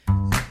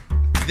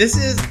This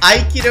is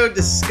Aikido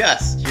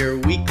Discussed, your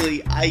weekly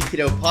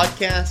Aikido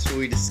podcast where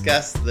we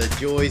discuss the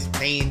joys,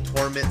 pain,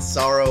 torment,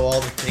 sorrow,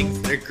 all the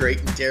things that are great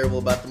and terrible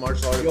about the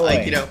martial art of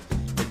Aikido.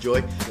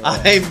 Enjoy.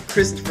 I'm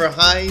Christopher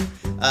Hine,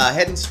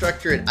 head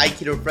instructor at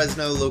Aikido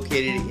Fresno,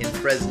 located in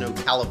Fresno,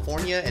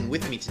 California. And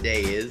with me today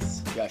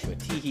is Joshua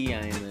Teehee.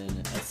 I am an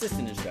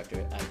assistant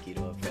instructor at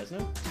Aikido of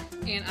Fresno.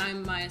 And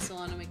I'm Maya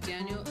Solano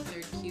McDaniel,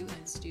 third Q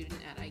and student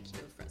at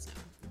Aikido Fresno.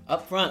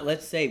 Up front,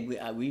 let's say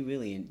we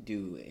really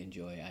do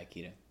enjoy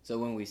Aikido. So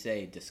when we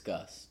say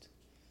disgust,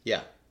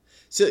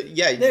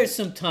 there's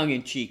some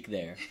tongue-in-cheek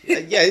there.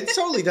 Yeah, it's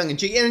totally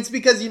tongue-in-cheek. And it's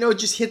because, it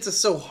just hits us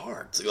so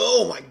hard. It's like,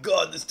 oh my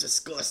God, this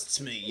disgusts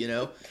me,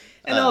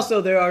 And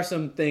also there are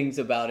some things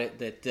about it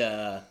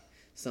that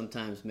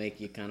sometimes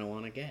make you kind of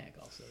want to gag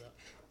also,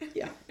 though.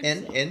 Yeah,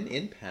 and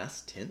in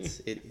past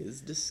tense, it is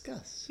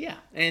discuss. Yeah,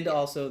 and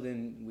also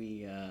then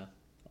we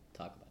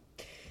talk about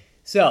it.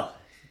 So,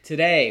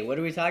 today, what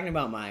are we talking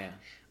about, Maya?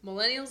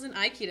 Millennials in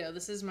Aikido.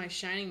 This is my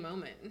shining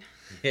moment.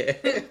 Yeah.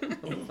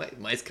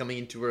 Maya's coming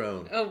into her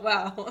own. Oh,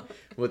 wow.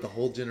 With a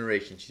whole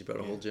generation. She's brought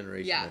a whole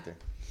generation right there.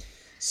 Yeah.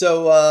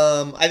 So,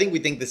 I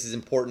think this is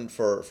important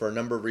for a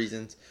number of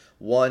reasons.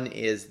 One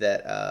is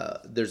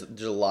that there's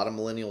a lot of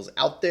millennials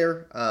out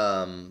there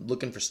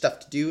looking for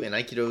stuff to do, and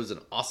Aikido is an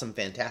awesome,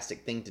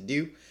 fantastic thing to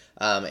do.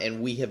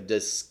 And we have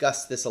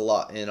discussed this a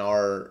lot in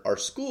our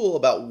school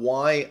about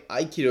why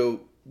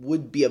Aikido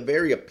would be a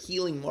very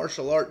appealing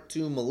martial art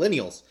to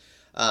millennials.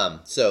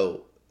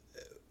 So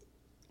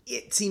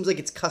it seems like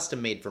it's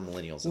custom made for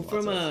millennials. Well,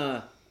 from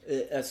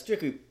a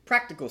strictly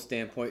practical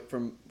standpoint,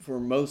 for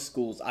most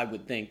schools, I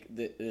would think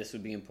that this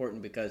would be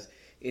important because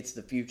it's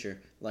the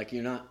future. Like,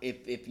 you're not,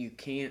 if you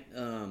can't,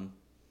 and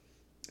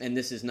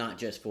this is not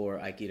just for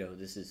Aikido,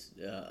 this is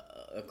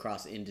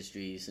across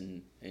industries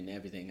and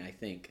everything, I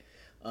think.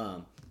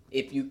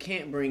 If you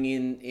can't bring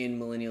in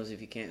millennials,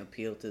 if you can't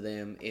appeal to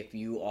them, if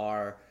you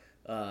are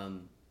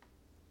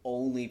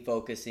only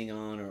focusing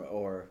on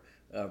or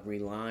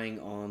relying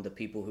on the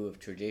people who have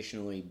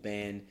traditionally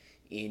been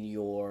in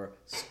your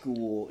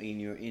school, in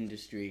your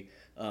industry,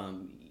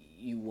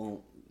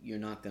 you're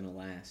not going to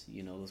last.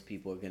 Those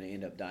people are going to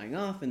end up dying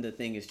off, and the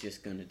thing is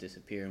just going to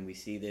disappear. And we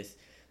see this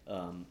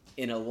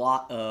in a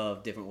lot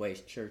of different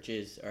ways.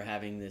 Churches are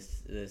having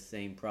this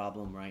same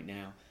problem right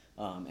now,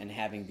 and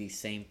having these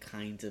same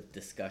kinds of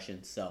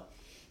discussions. So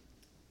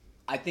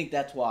I think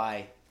that's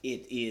why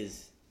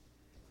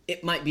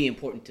it might be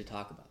important to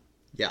talk about.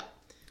 Yeah.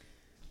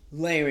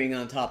 Layering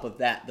on top of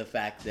that the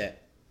fact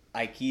that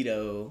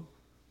Aikido,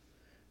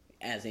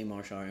 as a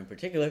martial art in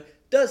particular,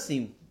 does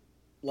seem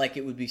like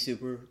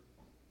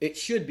it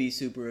should be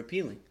super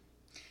appealing.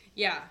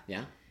 Yeah.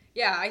 Yeah?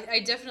 Yeah,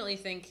 I definitely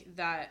think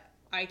that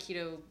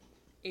Aikido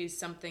is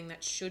something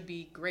that should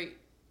be great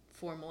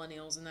for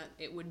millennials and that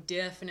it would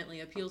definitely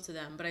appeal to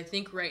them. But I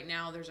think right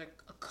now there's a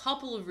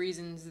couple of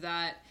reasons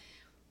that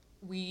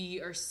we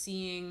are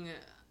seeing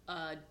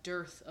a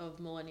dearth of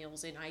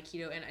millennials in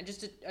Aikido and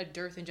just a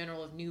dearth in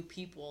general of new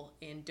people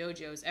in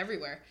dojos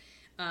everywhere.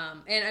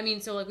 And I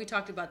mean, so like we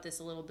talked about this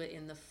a little bit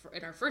in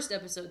our first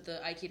episode, the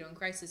Aikido in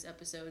Crisis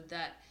episode,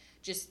 that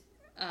just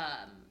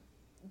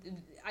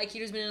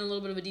Aikido's been in a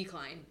little bit of a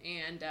decline,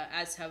 and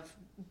as have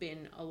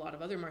been a lot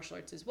of other martial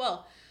arts as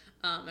well.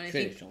 And I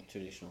think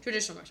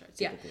traditional martial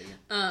arts, yeah.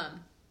 And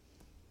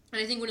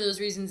I think one of those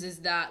reasons is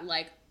that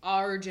like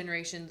our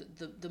generation,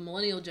 the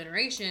millennial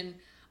generation,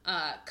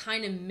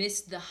 kind of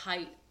missed the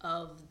height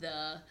of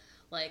the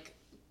like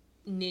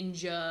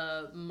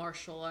ninja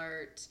martial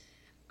art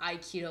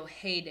Aikido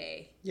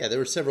heyday. Yeah, there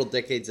were several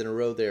decades in a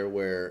row there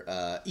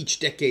where each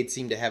decade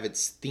seemed to have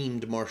its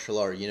themed martial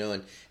art, and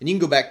you can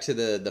go back to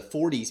the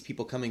 40s,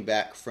 people coming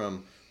back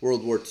from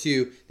World War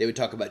II, they would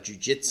talk about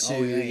jiu-jitsu,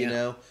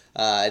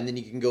 and then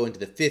you can go into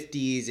the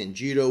 50s, and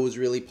judo was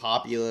really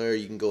popular.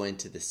 You can go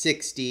into the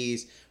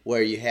 60s,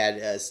 where you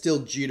had still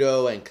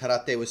judo and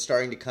karate was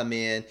starting to come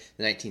in.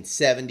 The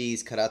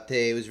 1970s,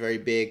 karate was very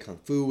big. Kung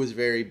fu was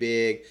very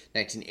big.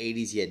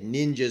 1980s, you had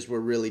ninjas were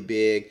really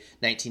big.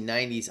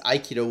 1990s,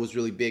 Aikido was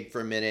really big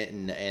for a minute.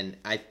 And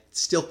I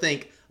still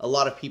think a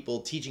lot of people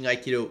teaching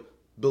Aikido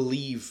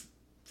believe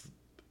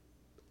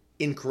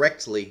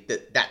incorrectly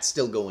that that's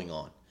still going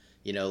on.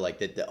 Like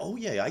that,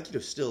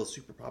 Aikido's still a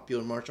super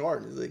popular martial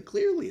art. And like,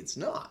 clearly it's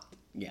not.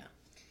 Yeah.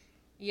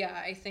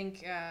 Yeah, I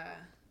think...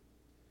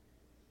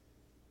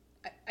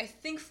 I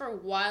think for a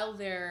while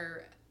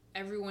there,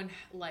 everyone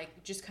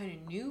like just kind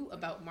of knew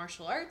about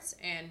martial arts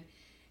and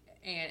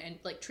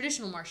like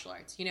traditional martial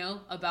arts,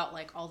 about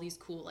like all these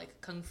cool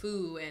like kung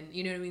fu and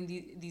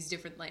these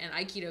different like and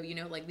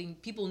Aikido, like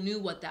people knew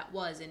what that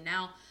was, and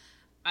now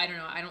I don't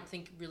know. I don't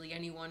think really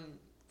anyone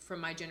from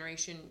my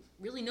generation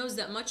really knows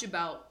that much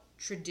about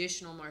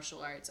traditional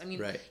martial arts. I mean,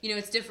 right.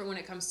 It's different when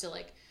it comes to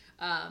like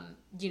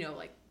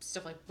like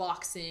stuff like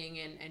boxing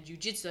and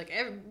jiu-jitsu. Like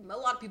a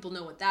lot of people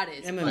know what that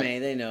is. MMA,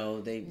 they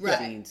know. They've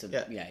seen some...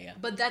 Yeah.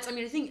 But I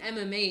think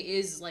MMA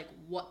is like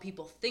what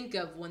people think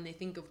of when they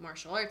think of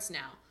martial arts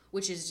now,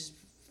 which is just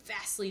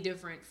vastly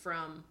different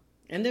from...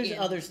 And there's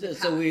others...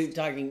 So we're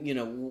talking,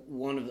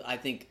 one of... I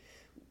think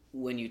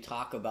when you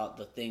talk about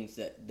the things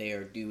that they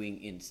are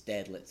doing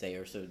instead, let's say,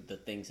 or sort of the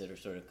things that are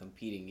sort of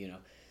competing,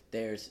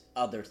 there's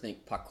other things.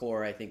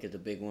 Parkour, I think, is a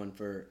big one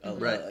for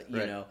Right.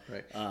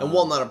 And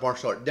while not a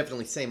martial art,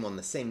 definitely on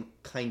the same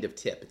kind of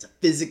tip. It's a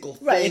physical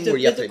thing right, it's a where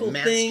you have to physical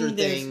master thing.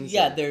 things.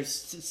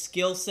 There's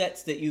skill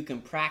sets that you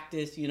can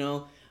practice.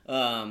 I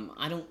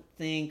don't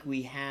think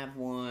we have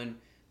one.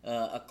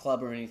 A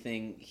club or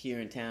anything here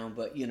in town,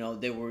 but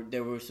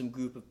there were some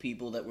group of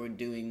people that were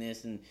doing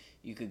this, and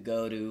you could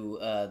go to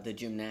the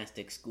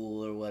gymnastics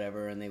school or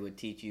whatever, and they would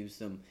teach you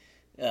some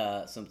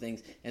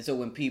things. And so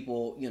when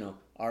people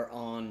are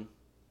on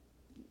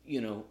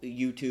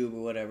YouTube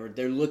or whatever,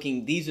 they're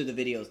looking. These are the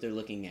videos they're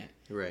looking at.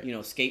 Right.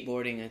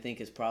 Skateboarding, I think,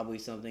 is probably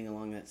something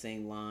along that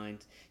same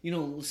lines.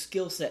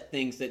 Skill set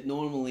things that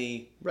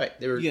normally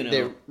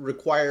they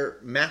require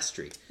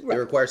mastery. Right. They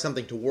require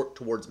something to work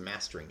towards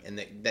mastering, and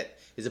that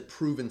is a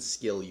proven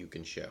skill you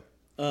can show.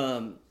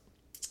 And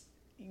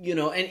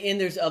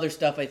there's other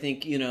stuff. I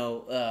think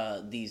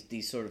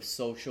these sort of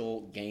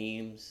social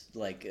games,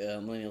 like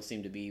millennials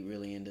seem to be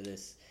really into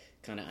this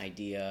kind of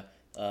idea.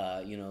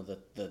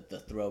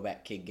 The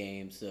throwback kid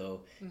games,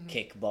 so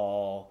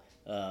kickball,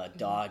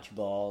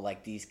 dodgeball,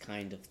 like these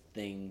kind of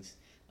things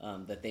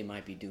that they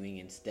might be doing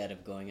instead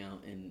of going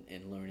out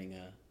and learning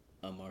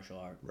a martial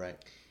art. Right.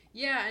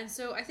 Yeah, and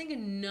so I think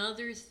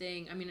another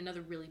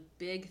really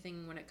big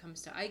thing when it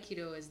comes to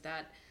Aikido is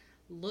that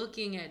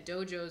looking at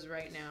dojos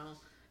right now,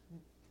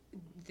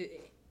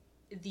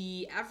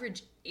 the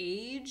average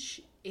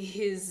age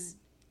is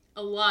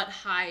a lot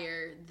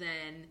higher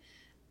than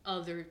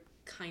other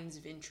kinds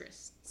of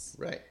interests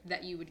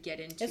that you would get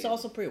into. It's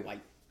also pretty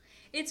white.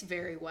 It's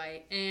very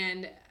white,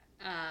 and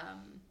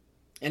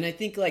I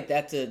think like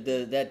that's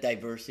that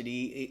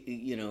diversity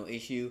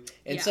issue,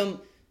 and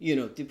some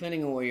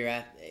depending on where you're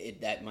at,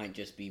 that might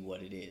just be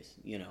what it is,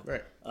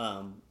 Right.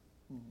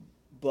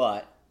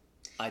 But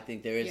I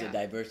think there is a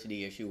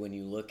diversity issue when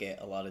you look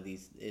at a lot of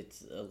these.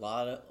 It's a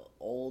lot of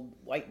old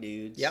white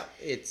dudes. Yeah,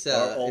 it's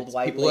old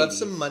white people who ladies.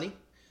 have some money.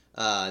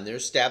 And they're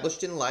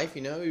established in life,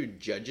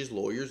 judges,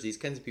 lawyers, these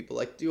kinds of people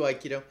like to do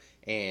Aikido,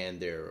 and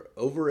they're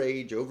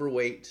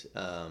overweight,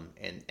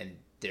 and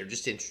they're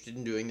just interested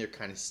in doing their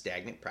kind of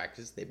stagnant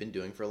practice they've been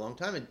doing for a long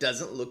time. It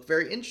doesn't look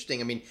very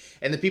interesting. I mean,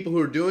 and the people who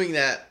are doing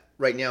that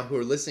right now who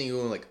are listening, who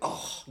are like,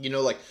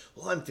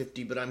 well, I'm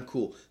 50, but I'm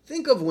cool.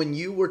 Think of when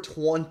you were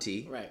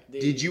 20. Right.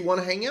 Did you want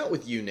to hang out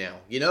with you now?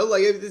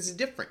 This is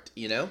different,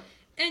 And,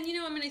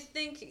 I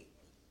think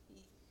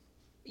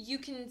you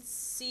can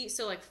see,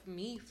 so like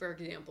me, for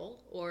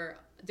example, or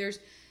there's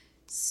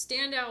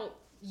standout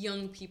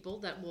young people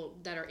that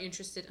are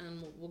interested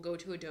and will go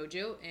to a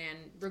dojo, and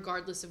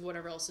regardless of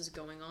whatever else is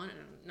going on, and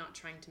I'm not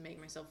trying to make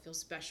myself feel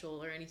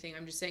special or anything,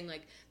 I'm just saying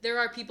like there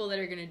are people that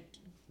are going to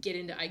get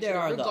into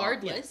Aikido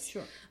regardless.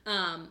 Sure.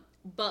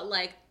 But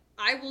like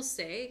I will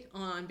say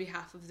on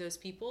behalf of those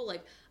people,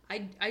 like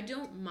I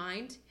don't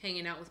mind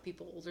hanging out with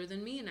people older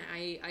than me, and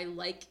I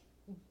like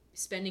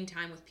spending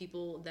time with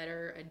people that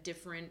are a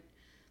different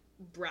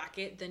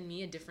bracket than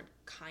me, a different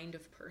kind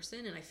of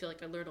person, and I feel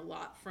like I learned a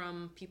lot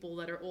from people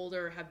that are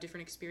older or have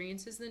different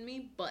experiences than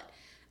me. But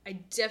I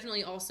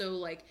definitely also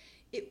like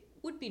it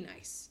would be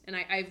nice, and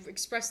I've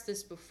expressed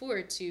this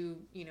before to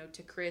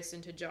Chris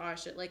and to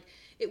Josh, that like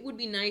it would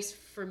be nice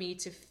for me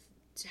to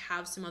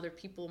have some other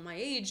people my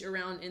age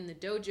around in the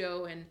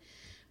dojo, and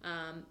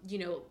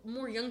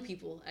more young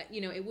people.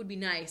 It would be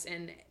nice.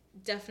 And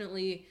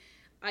definitely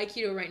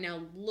Aikido right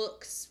now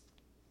looks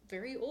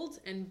very old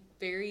and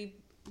very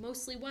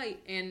mostly white,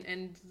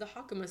 and the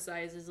Hakama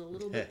size is a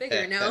little bit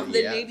bigger now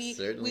than maybe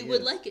we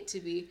would like it to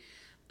be.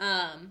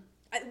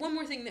 One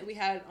more thing that we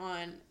had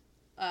on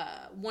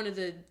one of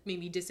the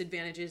maybe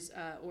disadvantages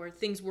or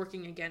things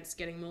working against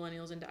getting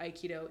millennials into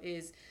Aikido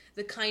is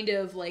the kind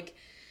of like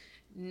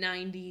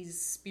 90s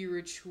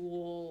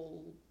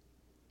spiritual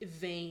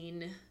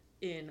vein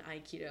in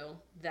Aikido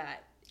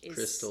that is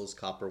crystals,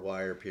 copper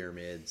wire,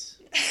 pyramids.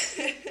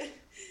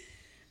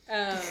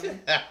 And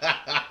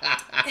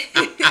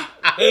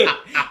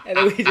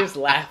then we just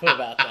laugh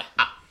about that.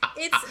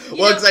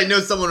 Because I know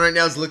someone right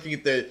now is looking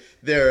at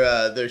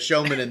their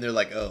showman, and they're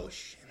like, "Oh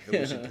shit, maybe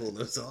we should pull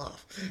this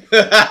off."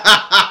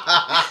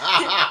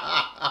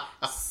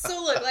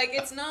 So look, like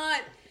it's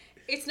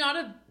not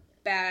a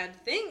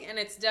bad thing, and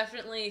it's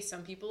definitely,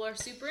 some people are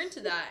super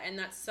into that, and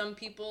that's some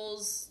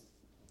people's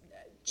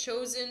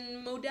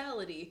chosen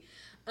modality.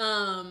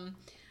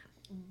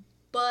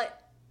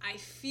 But I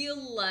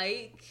feel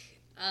like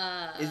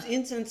is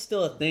incense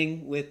still a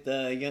thing with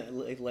young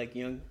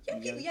young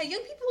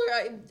people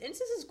are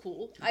incense is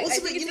cool. I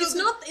Also, think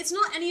it's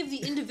not any of the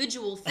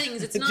individual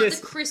things. It's not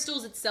Just- the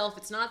crystals itself.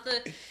 It's not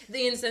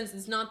the incense.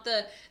 It's not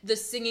the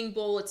singing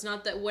bowl. It's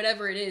not that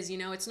whatever it is.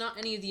 It's not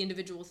any of the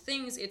individual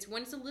things. It's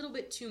when it's a little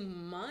bit too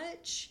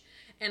much,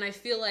 And I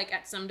feel like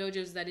at some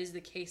dojos that is the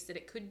case, that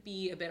it could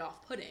be a bit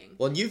off-putting.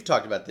 Well, and you've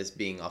talked about this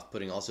being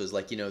off-putting also, is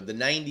like, the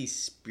 90s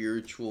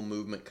spiritual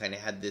movement kind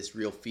of had this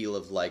real feel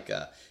of like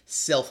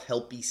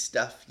self-helpy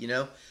stuff,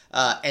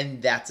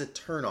 and that's a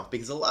turnoff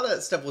because a lot of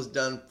that stuff was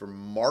done for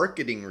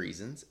marketing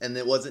reasons and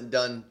it wasn't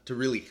done to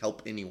really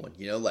help anyone,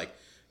 like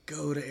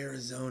go to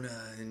Arizona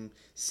and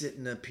sit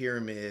in a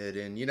pyramid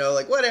and,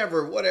 like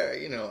whatever,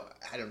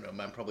 I don't know,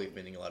 I'm probably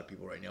offending a lot of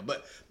people right now,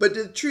 but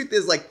the truth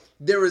is like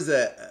there was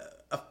a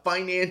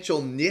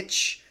financial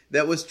niche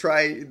that was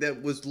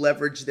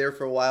leveraged there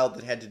for a while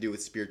that had to do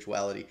with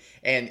spirituality,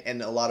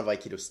 and a lot of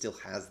Aikido still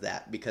has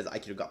that because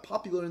Aikido got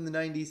popular in the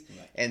 90s,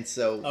 right. And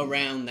so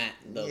around that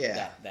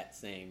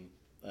same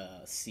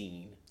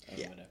scene or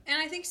whatever.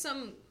 And I think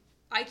some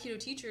Aikido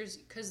teachers,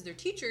 because they're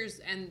teachers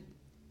and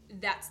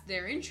that's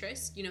their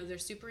interest, they're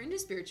super into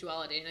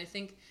spirituality, and I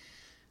think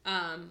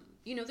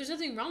there's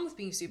nothing wrong with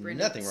being super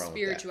into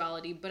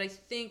spirituality, but I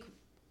think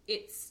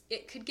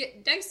it could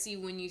get dicey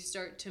when you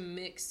start to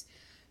mix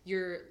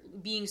your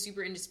being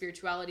super into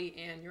spirituality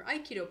and your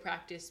Aikido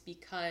practice,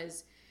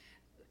 because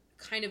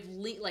kind of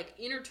like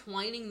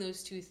intertwining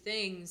those two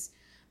things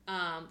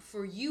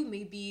for you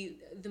may be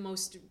the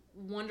most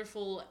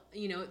wonderful,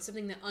 it's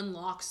something that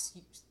unlocks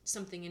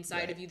something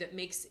inside of you that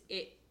makes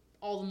it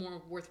all the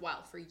more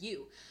worthwhile for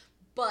you.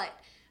 But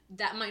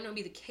that might not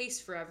be the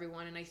case for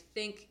everyone, and I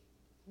think,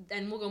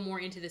 and we'll go more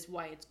into this,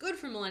 why it's good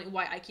for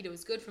why Aikido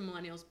is good for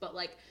millennials, but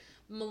like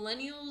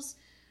millennials,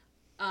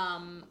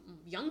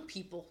 young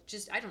people,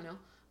 just, I don't know,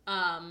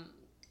 I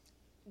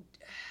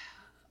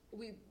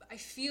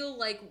feel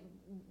like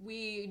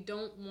we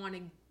don't want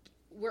to,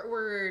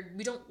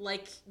 we don't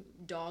like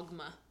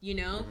dogma,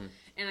 Mm-hmm.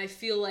 And I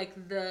feel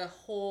like the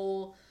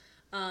whole,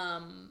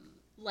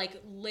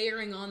 like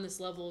layering on this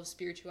level of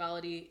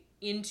spirituality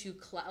into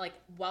class, like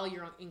while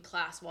you're in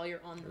class, while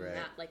you're on the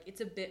mat, like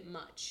it's a bit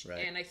much.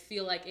 Right. And I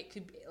feel like it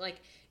could be,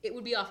 like, it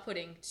would be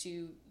off-putting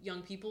to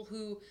young people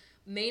who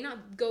may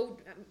not go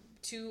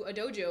to a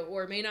dojo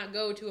or may not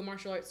go to a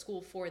martial arts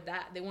school for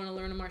that. They want to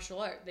learn a martial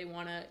art. They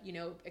want to,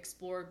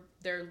 explore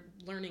their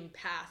learning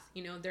path.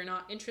 They're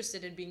not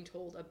interested in being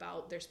told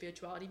about their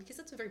spirituality because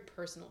that's a very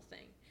personal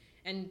thing.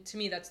 And to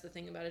me, that's the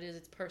thing about it, is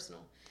it's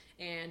personal.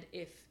 And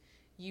if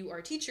you are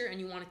a teacher and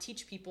you want to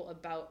teach people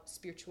about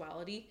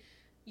spirituality,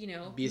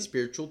 be a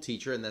spiritual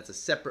teacher, and that's a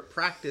separate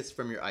practice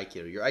from your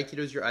Aikido. Your Aikido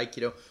is your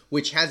Aikido,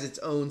 which has its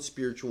own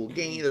spiritual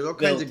gain. There's all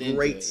kinds of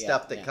great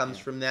stuff that comes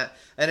from that.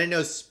 And I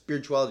know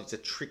spirituality is a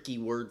tricky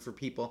word for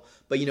people,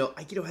 but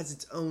Aikido has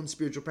its own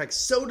spiritual practice.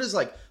 So does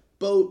like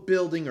boat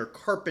building or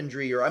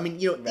carpentry, or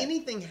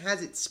anything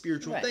has its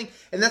spiritual thing.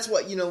 And that's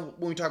what, when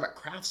we talk about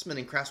craftsmen,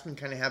 and craftsmen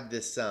kind of have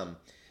this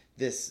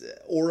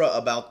aura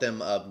about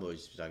them of, well,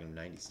 he's talking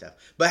 90s stuff,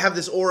 but have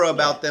this aura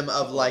about them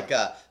of like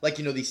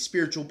these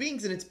spiritual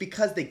beings, and it's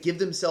because they give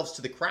themselves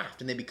to the craft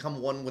and they become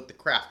one with the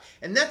craft,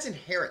 and that's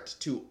inherent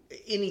to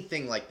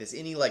anything like this,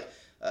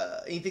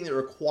 anything that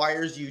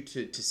requires you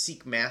to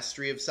seek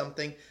mastery of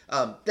something.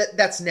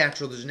 That's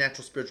natural. There's a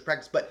natural spiritual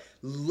practice, but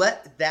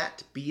let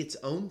that be its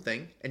own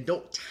thing, and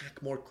don't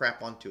tack more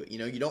crap onto it.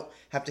 You don't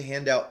have to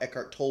hand out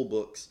Eckhart Tolle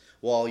books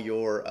while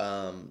you're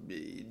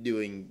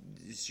doing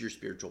your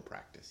spiritual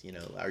practice,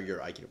 or your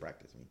Aikido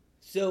practice.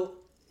 So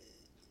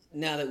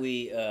now that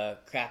we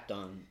crapped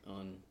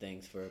on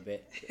things for a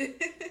bit,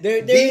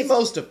 the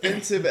most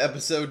offensive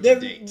episode to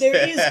date.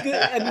 There is good.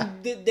 I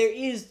mean, there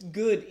is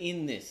good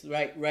in this,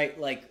 right?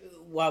 Like,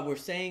 while we're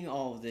saying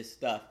all of this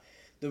stuff,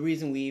 the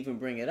reason we even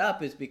bring it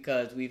up is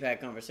because we've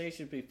had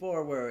conversations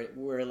before where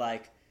we're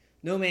like,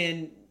 no,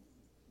 man,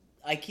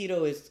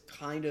 Aikido is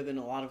kind of in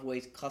a lot of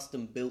ways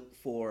custom built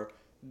for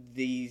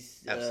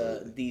these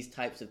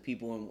types of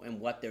people and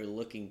what they're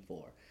looking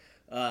for.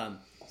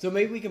 So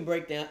maybe we can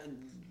break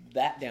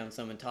that down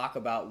some and talk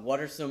about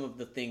what are some of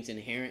the things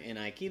inherent in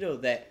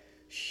Aikido that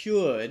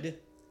should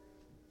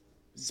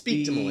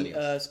speak to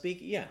millennials.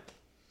 Where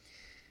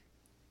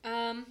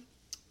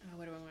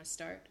do I want to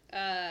start?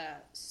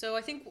 So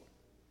I think,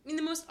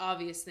 the most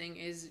obvious thing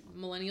is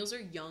millennials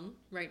are young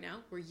right now.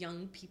 We're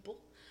young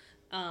people.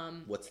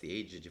 What's the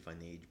age? Did you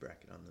find the age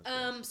bracket on those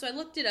things? So I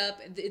looked it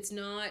up. It's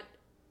not.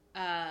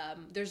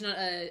 There's not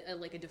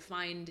a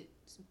defined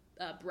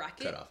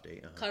bracket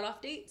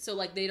cutoff date. So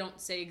like they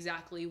don't say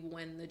exactly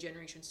when the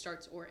generation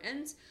starts or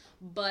ends,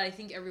 but I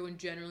think everyone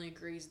generally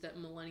agrees that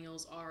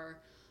millennials are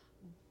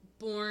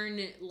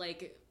born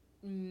like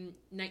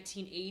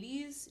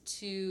 1980s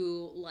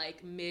to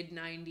like mid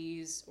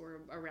 90s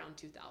or around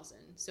 2000.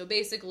 So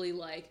basically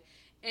like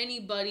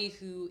anybody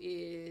who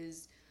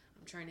is,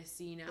 I'm trying to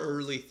see now,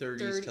 early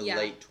 30s to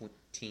late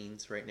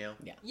teens right now.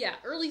 Yeah,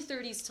 early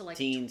 30s to like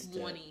teens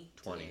 20.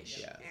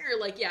 Yeah. Or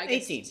like, I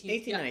guess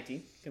 18,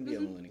 19 can be a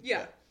millennial.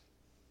 Yeah.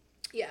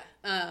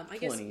 I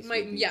guess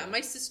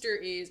my sister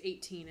is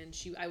 18 and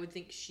I would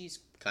think she's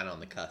kind of on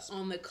the cusp.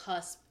 On the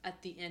cusp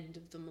at the end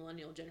of the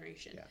millennial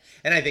generation. Yeah.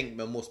 And I think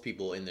most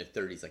people in their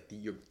 30s, like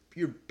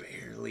you're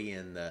barely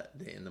in the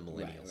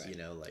millennials,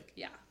 right. Like.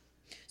 Yeah.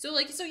 So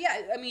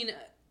I mean,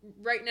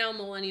 right now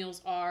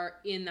millennials are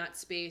in that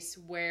space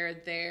where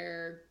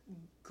they're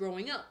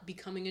growing up,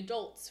 becoming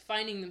adults,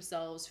 finding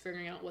themselves,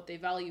 figuring out what they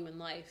value in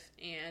life.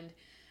 And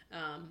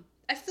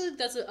I feel like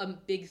that's a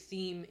big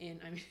theme in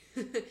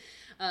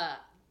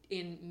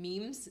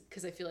memes,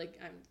 because I feel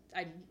like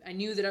I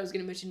knew that I was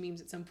going to mention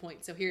memes at some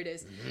point, so here it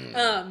is.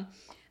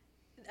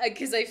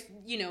 Because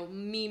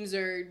memes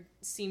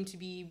seem to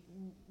be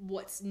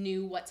what's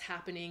new, what's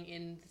happening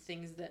in the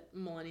things that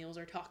millennials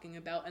are talking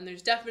about, and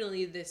there's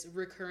definitely this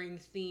recurring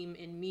theme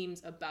in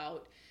memes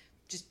about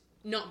just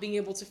not being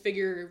able to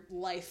figure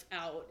life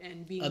out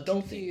and being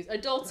confused.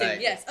 Adulting,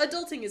 right. Yes,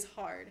 adulting is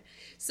hard.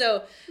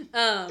 So,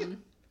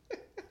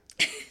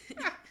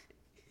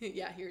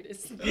 yeah, here it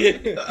is.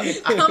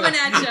 Coming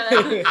at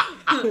you.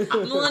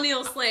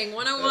 Millennial slang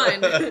 101.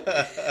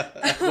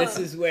 This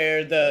is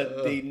where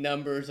the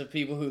numbers of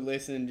people who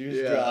listen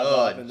just drop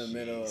off in the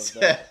middle of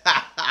the...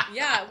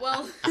 Yeah,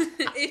 well,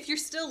 if you're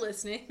still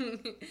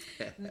listening,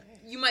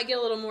 you might get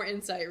a little more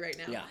insight right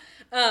now.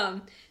 Yeah.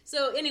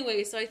 So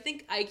anyway, I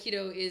think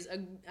Aikido is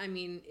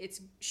it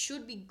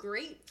should be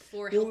great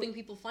for helping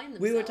people find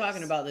themselves. We were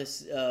talking about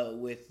this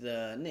with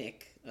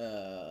Nick,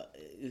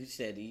 who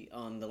said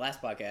on the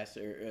last podcast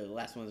or the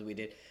last ones that we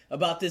did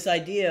about this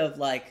idea of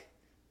like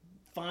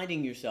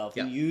finding yourself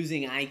and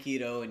using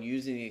Aikido and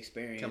using the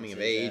experience, coming of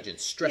age and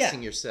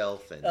stressing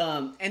yourself,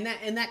 and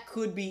that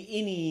could be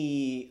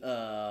any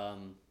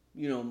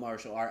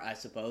martial art, I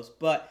suppose,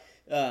 but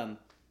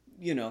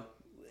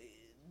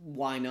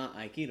why not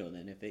Aikido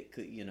then, if it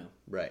could,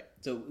 Right.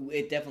 So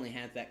it definitely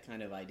has that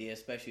kind of idea,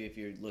 especially if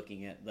you're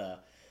looking at the,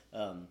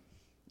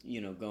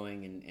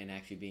 going and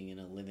actually being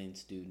a live-in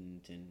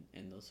student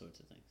and those sorts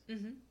of things.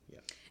 Mm-hmm. Yeah.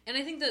 And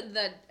I think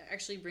that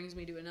actually brings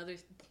me to another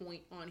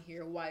point on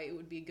here, why it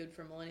would be good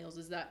for millennials,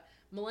 is that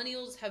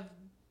millennials have,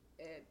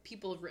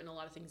 people have written a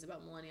lot of things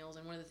about millennials,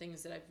 and one of the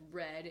things that I've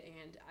read,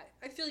 and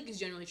I feel like is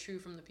generally true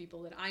from the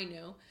people that I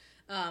know,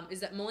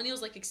 is that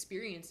millennials like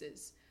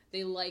experiences.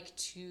 They like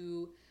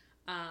to...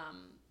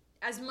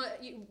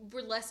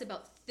 we're less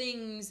about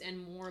things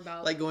and more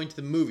about like going to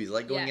the movies,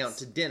 like going out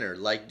to dinner,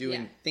 like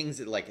doing things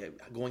that like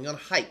going on a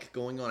hike,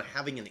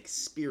 having an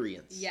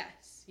experience.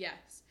 Yes.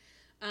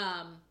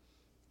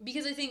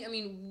 Because I think,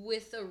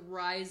 with the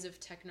rise of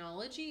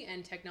technology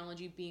and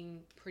technology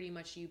being pretty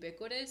much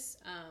ubiquitous,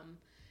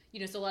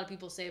 so a lot of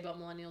people say about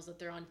millennials that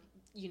they're on,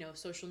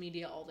 social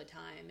media all the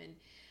time, and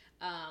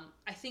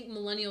I think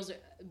millennials,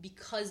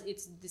 because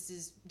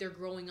they're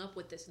growing up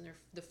with this and they're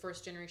the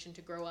first generation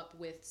to grow up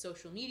with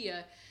social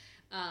media,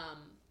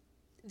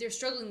 they're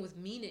struggling with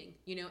meaning,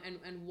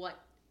 and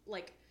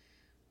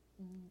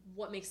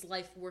what makes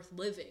life worth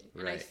living.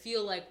 And I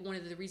feel like one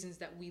of the reasons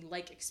that we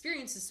like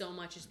experiences so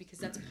much is because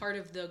that's part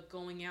of the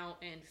going out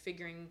and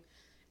figuring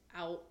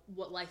out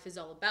what life is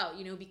all about,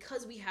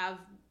 because we have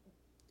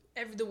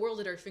the world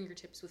at our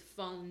fingertips with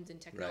phones and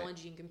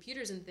technology and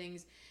computers and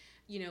things,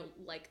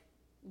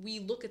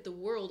 we look at the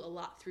world a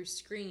lot through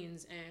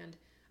screens, and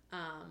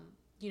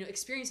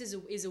experiences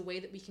is a way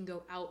that we can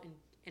go out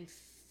and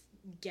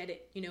get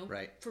it,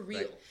 for real.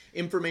 Right.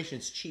 Information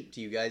is cheap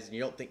to you guys, and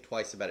you don't think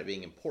twice about it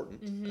being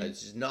important. Mm-hmm.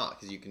 It's just not,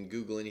 because you can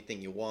Google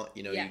anything you want.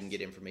 You can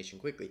get information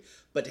quickly.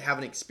 But to have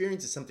an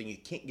experience is something you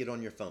can't get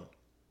on your phone.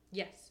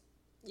 Yes,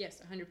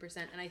 100%.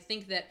 And I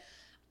think that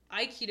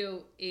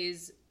Aikido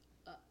is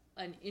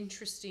an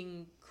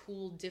interesting,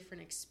 cool,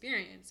 different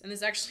experience. And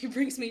this actually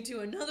brings me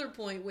to another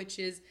point, which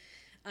is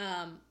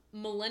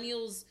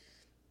millennials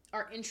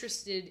are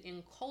interested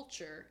in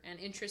culture and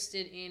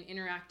interested in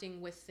interacting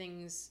with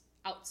things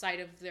outside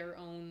of their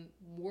own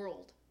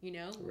world,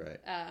 Right.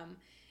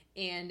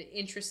 And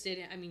interested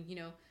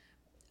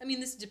in,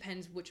 this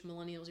depends which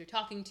millennials you're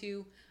talking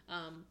to.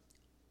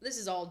 This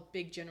is all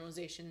big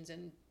generalizations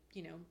and,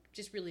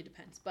 just really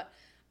depends. But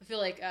I feel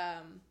like,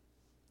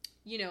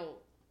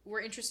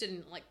 we're interested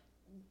in like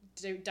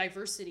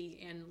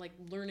diversity and like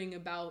learning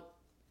about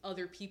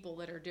other people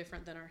that are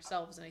different than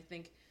ourselves. And I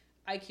think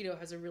Aikido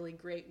has a really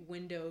great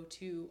window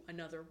to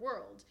another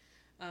world,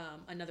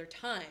 another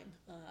time,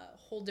 a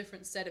whole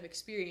different set of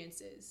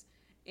experiences.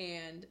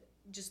 And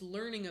just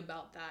learning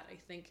about that, I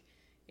think,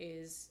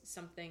 is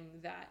something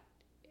that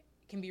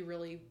can be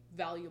really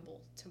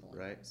valuable to millennials.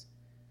 Right.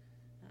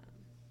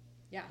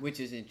 Yeah. Which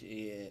is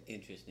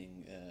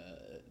interesting.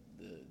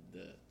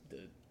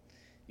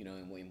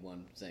 In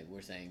one thing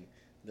we're saying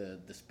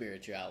the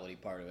spirituality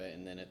part of it,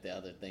 and then at the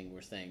other thing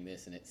we're saying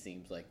this, and it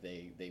seems like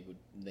they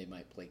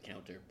might play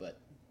counter, but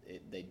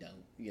they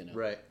don't.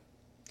 Right.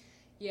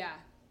 Yeah.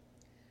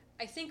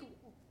 I think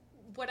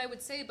what I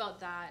would say about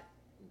that,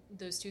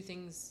 those two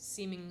things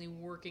seemingly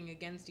working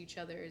against each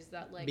other, is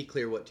that like... Be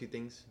clear, what two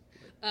things?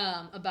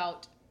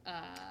 About...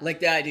 like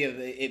the idea of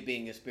it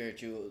being a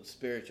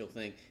spiritual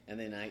thing, and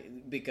then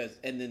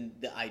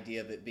the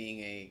idea of it being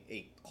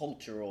a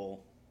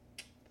cultural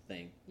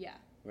thing. Yeah.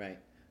 Right.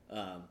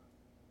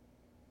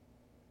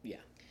 Yeah.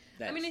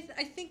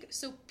 I think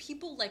so.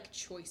 People like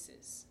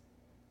choices.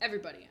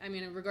 Everybody.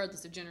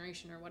 Regardless of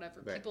generation or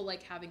whatever, right. People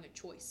like having a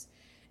choice,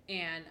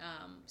 and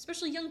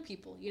especially young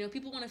people.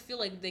 People want to feel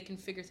like they can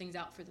figure things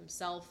out for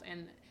themselves,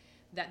 and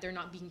that they're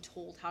not being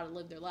told how to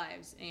live their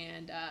lives.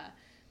 And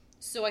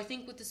So I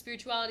think with the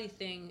spirituality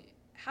thing,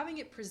 having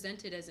it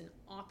presented as an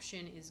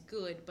option is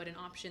good, but an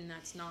option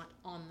that's not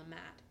on the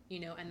mat,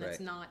 and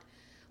that's not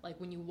like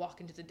when you walk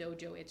into the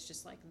dojo, it's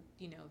just like,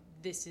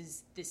 this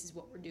is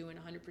what we're doing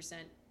 100%,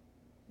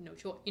 no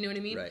choice. You know what I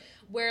mean? Right.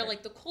 Where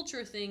like the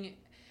culture thing,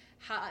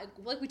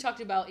 like we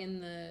talked about in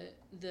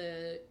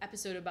the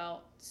episode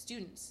about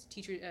students,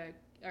 teachers,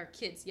 or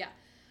kids,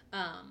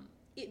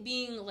 it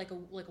being like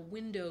a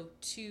window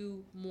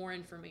to more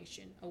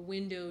information, a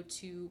window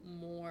to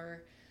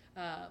more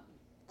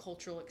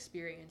cultural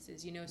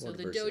experiences, so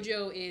the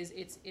dojo is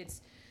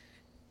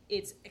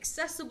it's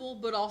accessible,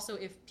 but also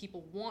if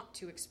people want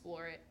to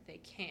explore it, they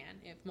can.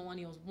 If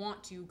millennials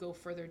want to go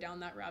further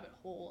down that rabbit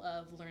hole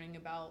of learning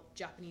about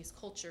Japanese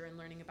culture and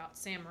learning about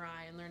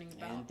samurai and learning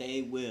about, and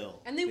they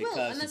will, because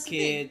and that's the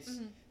kids,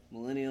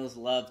 millennials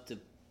love to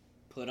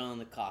put on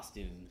the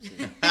costumes.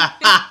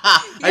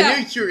 I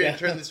knew you were going to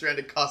turn this around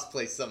to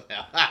cosplay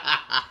somehow.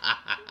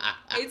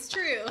 It's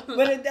true.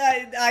 But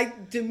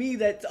to me,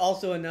 that's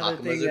also another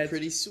Akumas thing are that's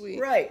pretty sweet.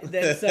 Right.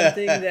 That's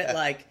something that,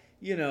 like,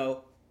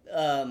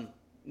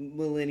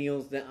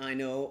 millennials that I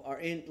know are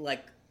in,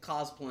 like,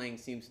 cosplaying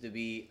seems to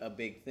be a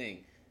big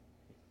thing.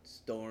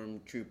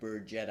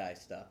 Stormtrooper, Jedi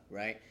stuff,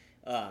 right?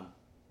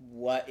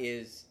 What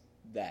is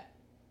that?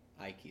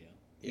 Aikido.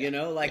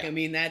 Yeah. I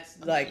mean, that's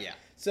like,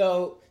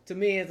 so to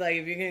me, it's like,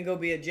 if you're going to go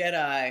be a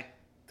Jedi,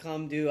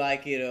 come do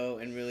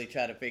Aikido and really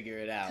try to figure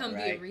it out, Come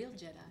right? be a real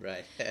Jedi.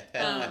 Right.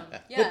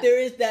 But there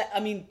is that, I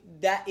mean,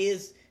 that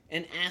is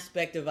an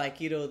aspect of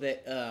Aikido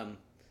that,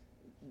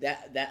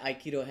 that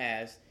Aikido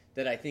has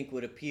that I think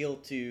would appeal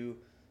to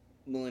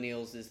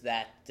millennials, is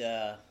that,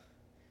 I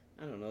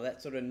don't know,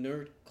 that sort of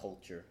nerd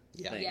culture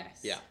thing.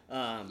 Yes.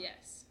 Yeah.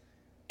 Yes.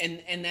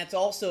 And that's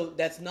also,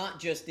 that's not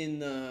just in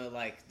the,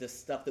 like, the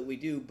stuff that we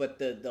do, but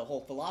the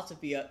whole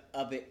philosophy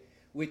of it,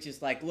 which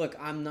is like, look,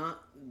 I'm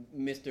not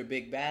Mr.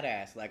 Big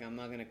Badass. Like, I'm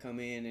not going to come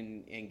in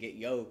and get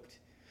yoked.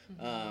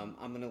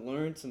 Mm-hmm. I'm going to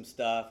learn some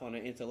stuff on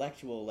an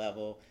intellectual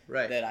level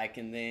that I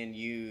can then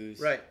use.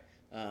 Right.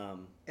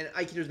 And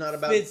Aikido's not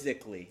about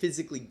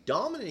physically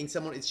dominating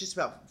someone. It's just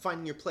about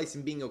finding your place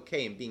and being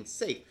okay and being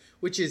safe,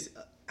 which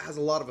has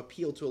a lot of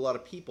appeal to a lot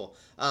of people.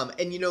 And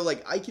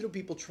like Aikido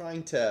people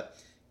trying to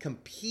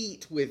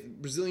compete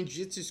with Brazilian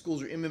Jiu-Jitsu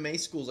schools or MMA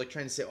schools, like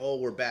trying to say, "Oh,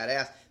 we're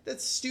badass."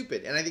 That's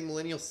stupid. And I think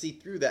millennials see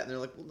through that, and they're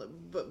like, "Well,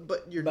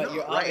 but you're not,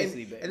 you're right?"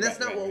 Obviously, and that's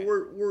not what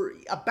we're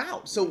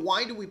about. So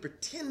why do we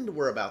pretend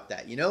we're about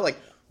that? Like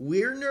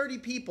we're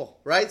nerdy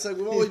people, right? It's like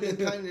we've always been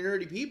kind of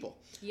nerdy people.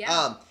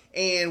 Yeah.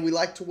 And we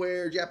like to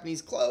wear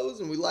Japanese clothes,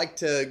 and we like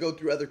to go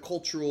through other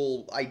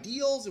cultural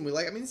ideals, and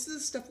this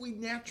is stuff we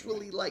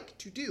naturally like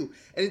to do,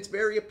 and it's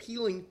very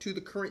appealing to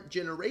the current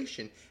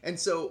generation, and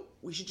so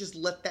we should just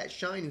let that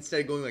shine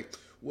instead of going like,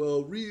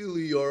 well,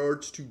 really, our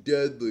art's too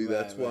deadly,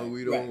 that's why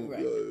we don't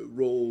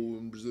roll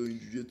in Brazilian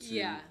Jiu-Jitsu.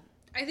 Yeah.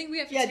 I think we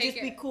have to take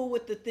just be cool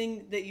with the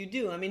thing that you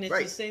do. I mean, it's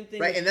the same thing.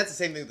 Right, and that's the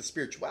same thing with the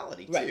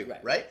spirituality, too,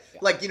 right? Yeah.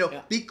 Like,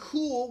 be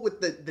cool with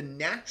the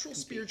natural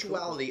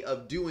spirituality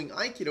of doing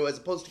Aikido as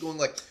opposed to going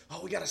like,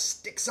 oh, we got to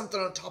stick something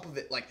on top of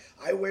it. Like,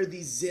 I wear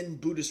these Zen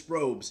Buddhist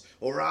robes,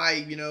 or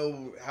I,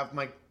 have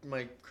my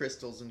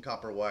crystals and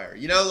copper wire.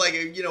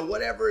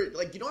 Whatever.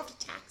 Like, you don't have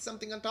to tack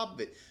something on top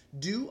of it.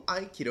 Do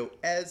Aikido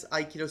as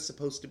Aikido's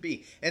supposed to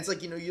be. And it's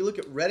like, you look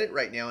at Reddit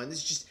right now, and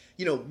it's just,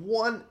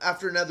 one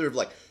after another of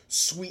like,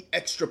 sweet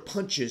extra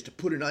punches to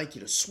put in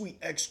Aikido, sweet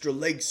extra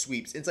leg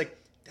sweeps. It's like,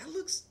 that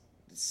looks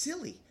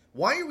silly.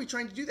 Why are we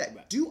trying to do that?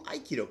 Right. Do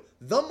Aikido,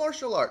 the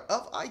martial art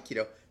of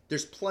Aikido.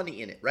 There's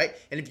plenty in it, right?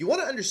 And if you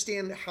want to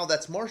understand how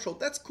that's martial,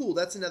 that's cool.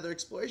 That's another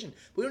exploration.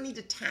 We don't need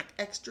to tack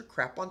extra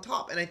crap on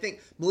top. And I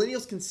think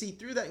millennials can see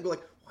through that and go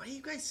like, why are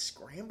you guys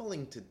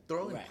scrambling to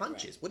throw in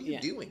punches? What are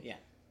you doing?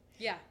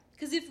 Yeah.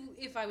 Because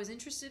if I was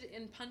interested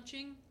in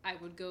punching, I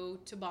would go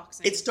to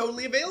boxing. It's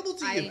totally available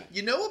to you.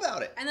 You know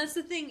about it. And that's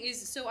the thing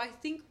is, so I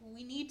think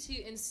we need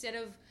to, instead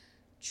of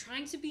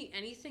trying to be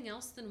anything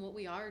else than what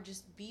we are,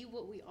 just be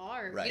what we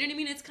are. Right. You know what I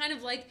mean? It's kind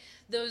of like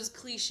those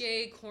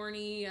cliche,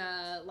 corny,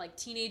 like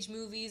teenage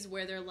movies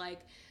where they're like,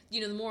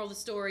 the moral of the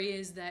story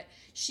is that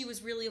she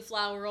was really a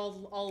flower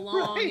all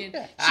along, and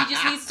she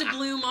just needs to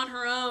bloom on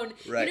her own.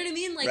 Right. You know what I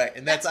mean? Like, right.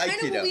 And that's kind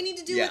Aikido. of what we need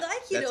to do with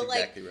Aikido. That's like,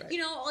 exactly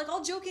right. Like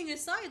all joking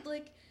aside,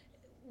 like,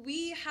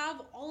 we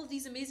have all of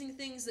these amazing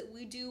things that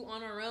we do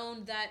on our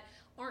own that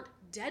aren't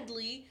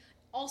deadly,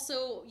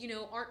 also,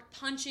 aren't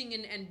punching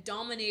and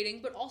dominating,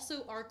 but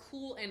also are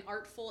cool and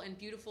artful and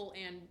beautiful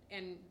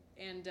and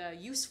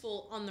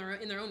useful in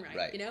their own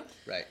right,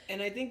 Right.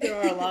 And I think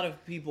there are a lot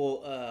of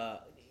people,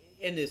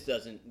 and this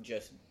doesn't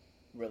just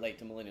relate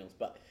to millennials,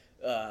 but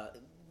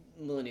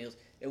millennials,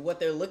 and what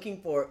they're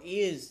looking for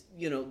is,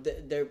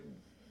 they're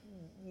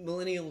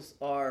millennials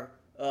are,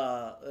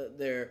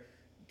 they're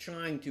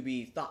trying to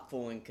be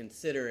thoughtful and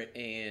considerate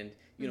and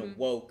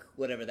woke,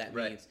 whatever that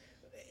means.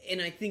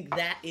 And I think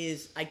that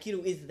is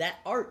Aikido is that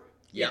art.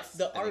 Yes, it's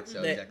the art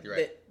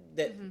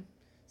that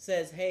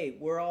says, "Hey,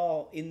 we're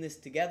all in this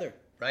together."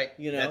 Right.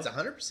 That's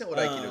 100% what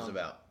Aikido's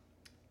about.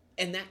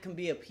 And that can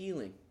be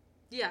appealing.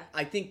 Yeah.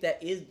 I think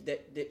that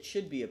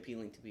should be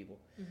appealing to people.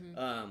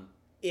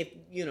 If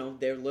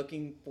they're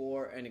looking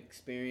for an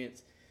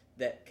experience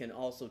that can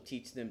also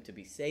teach them to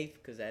be safe,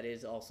 because that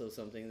is also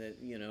something that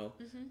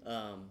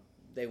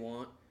they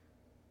want.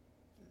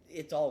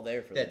 It's all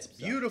there for that's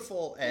them.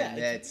 Beautiful and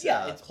it's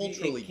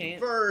culturally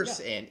diverse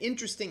and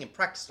interesting and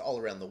practiced all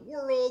around the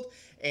world.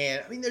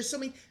 And I mean, there's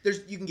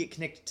you can get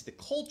connected to the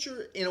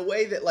culture in a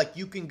way that like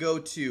you can go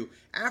to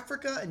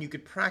Africa and you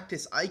could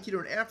practice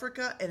Aikido in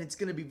Africa, and it's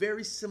going to be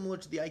very similar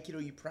to the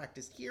Aikido you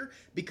practice here,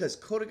 because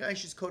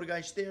Kodogaeshi is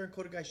Kodogaeshi there and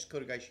Kodogaeshi is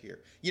Kodogaeshi here.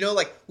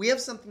 Like we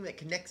have something that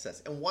connects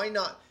us, and why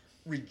not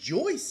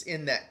rejoice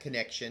in that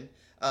connection?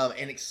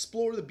 And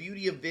explore the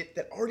beauty of it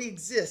that already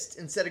exists,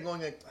 instead of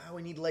going like, oh,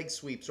 we need leg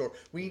sweeps, or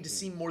we need to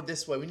see more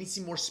this way, we need to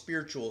see more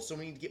spiritual, so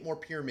we need to get more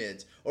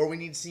pyramids, or we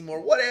need to see more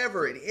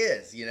whatever it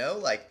is,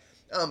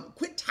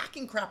 quit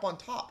tacking crap on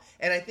top.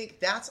 And I think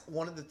that's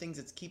one of the things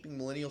that's keeping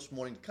millennials from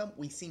wanting to come.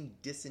 We seem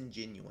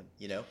disingenuine,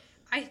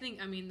 I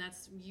think,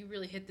 you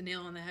really hit the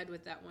nail on the head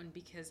with that one,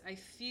 because I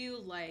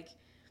feel like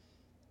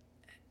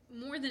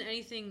more than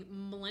anything,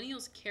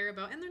 millennials care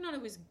about, and they're not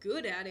always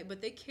good at it,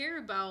 but they care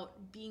about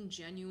being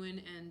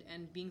genuine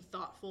and being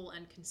thoughtful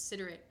and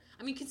considerate.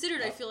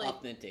 Considerate, I feel like...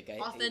 Authentic.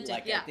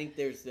 Yeah. I think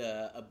there's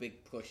a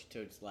big push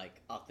towards,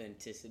 like,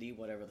 authenticity,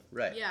 whatever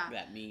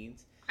that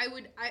means. I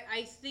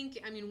think,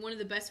 one of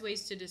the best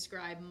ways to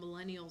describe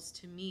millennials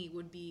to me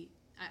would be,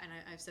 and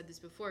I've said this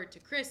before to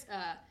Chris,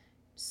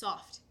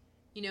 soft.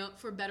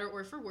 For better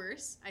or for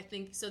worse. I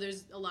think so.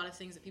 There's a lot of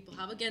things that people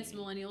have against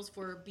millennials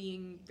for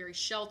being very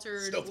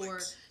sheltered or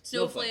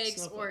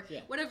snowflakes or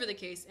whatever the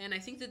case. And I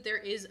think that there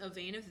is a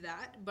vein of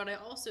that. But I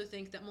also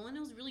think that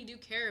millennials really do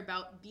care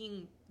about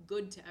being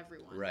good to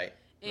everyone. Right.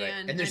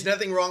 And there's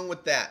nothing wrong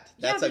with that.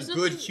 That's a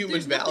good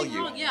human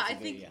value. Yeah, I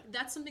think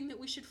that's something that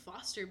we should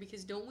foster,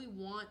 because don't we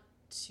want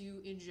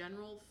to, in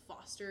general,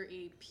 foster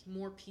a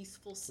more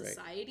peaceful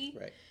society?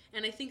 Right.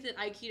 And I think that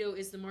Aikido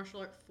is the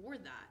martial art for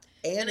that.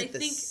 And at the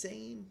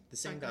same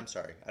time, I'm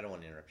sorry, I don't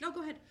want to interrupt you. No,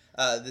 go ahead.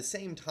 The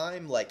same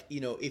time, like,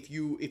 if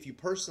you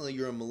personally,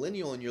 you're a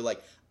millennial and you're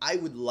like, I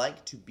would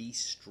like to be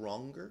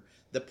stronger,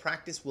 the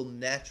practice will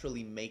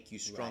naturally make you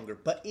stronger,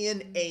 but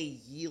in a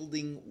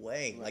yielding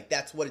way. Like,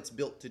 that's what it's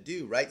built to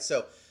do, right?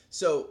 So,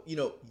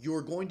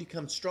 you're going to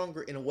come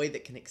stronger in a way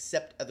that can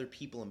accept other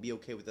people and be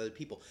okay with other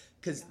people.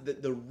 Because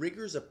the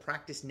rigors of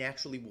practice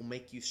naturally will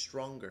make you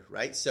stronger,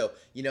 right? So,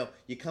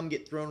 you come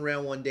get thrown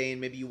around one day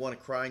and maybe you want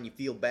to cry and you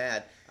feel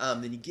bad.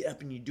 Then you get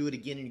up and you do it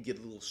again and you get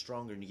a little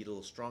stronger and you get a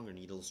little stronger and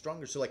you get a little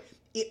stronger. So, like,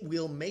 it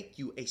will make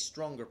you a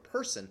stronger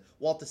person,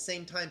 while at the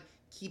same time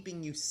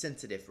keeping you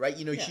sensitive, right?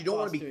 You don't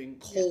want to be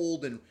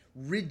cold and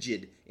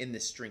rigid in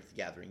this strength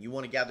gathering. You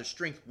want to gather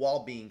strength while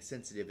being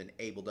sensitive and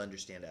able to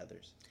understand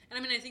others.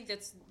 And I think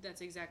that's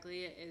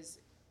exactly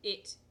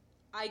it.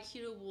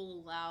 Aikido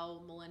will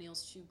allow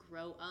millennials to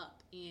grow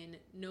up in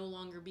no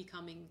longer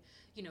becoming,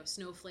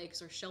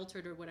 snowflakes or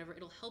sheltered or whatever.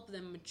 It'll help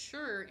them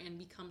mature and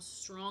become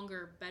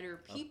stronger,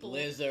 better people. A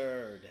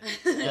blizzard.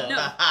 No,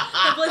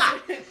 a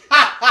blizzard.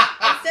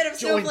 Instead of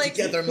Join snowflakes.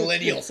 together,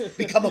 millennials.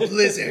 Become a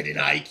blizzard in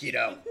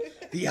Aikido.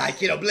 The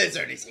Aikido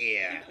Blizzard is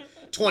here.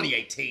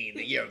 2018,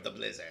 the year of the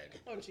blizzard.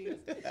 Oh, jeez.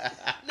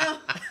 No.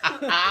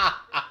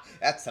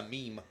 That's a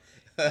meme.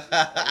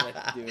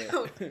 Let's do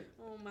it.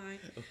 Oh my.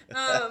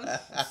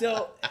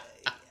 So,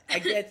 I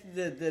guess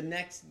the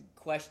next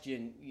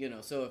question,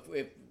 so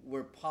if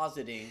we're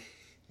positing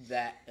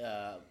that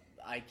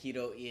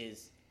Aikido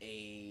is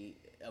a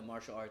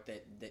martial art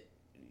that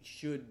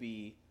should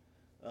be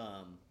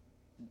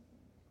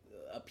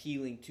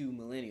appealing to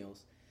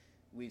millennials,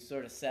 we've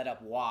sort of set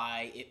up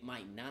why it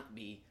might not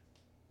be.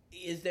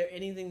 Is there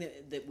anything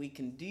that we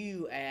can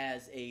do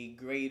as a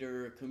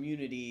greater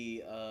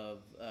community of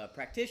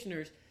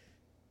practitioners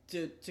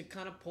to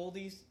kind of pull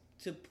these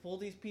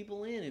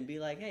people in and be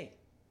like, hey,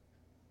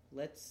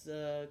 let's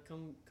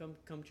come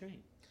train?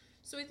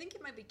 So I think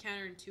it might be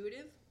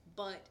counterintuitive,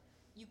 but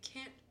you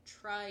can't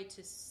try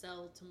to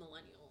sell to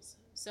millennials.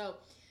 So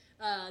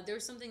there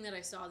was something that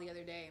I saw the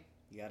other day.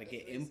 You got to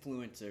get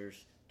influencers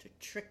to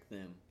trick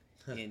them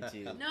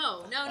into...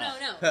 No.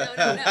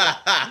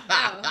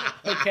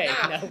 Okay,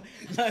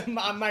 no.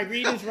 My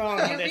read is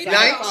wrong on this.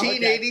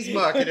 1980s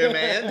marketer,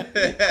 man.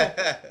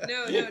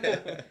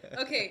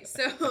 No. Okay,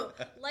 so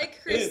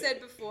like Chris said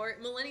before,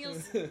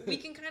 millennials, we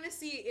can kind of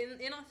see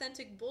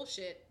inauthentic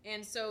bullshit,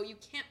 and so you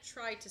can't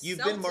try to You've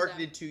sell been to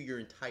marketed them. to your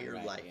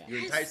entire life. Yeah. Your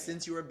entire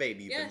since you were a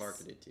baby, you've been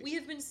marketed to. We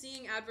have been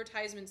seeing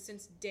advertisements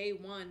since day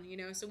one,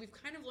 so we've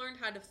kind of learned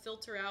how to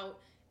filter out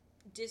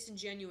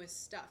disingenuous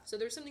stuff. So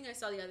there's something I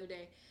saw the other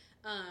day,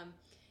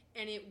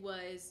 and it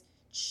was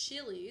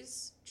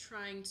Chili's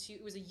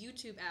it was a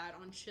YouTube ad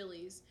on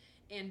Chili's,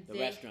 and the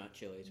restaurant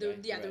Chili's,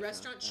 right? The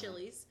restaurant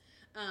Chili's,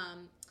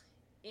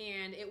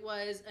 and it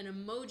was an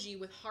emoji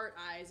with heart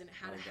eyes, and it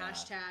had a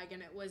hashtag,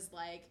 and it was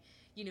like,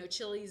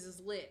 Chili's is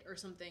lit or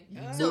something.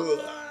 So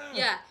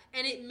yeah,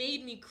 and it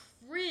made me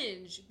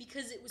cringe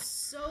because it was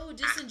so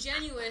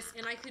disingenuous,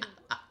 and I could,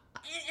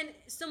 and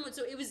someone,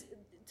 so it was,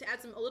 to add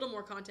a little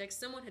more context,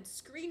 someone had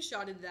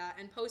screenshotted that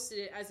and posted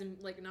it as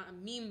like not a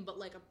meme, but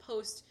like a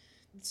post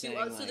so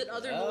that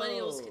other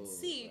millennials could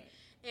see. Right.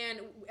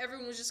 And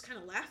everyone was just kind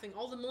of laughing.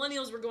 All the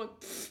millennials were going,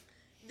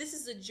 "This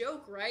is a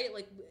joke, right?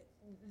 Like,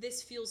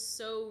 this feels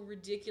so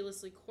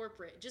ridiculously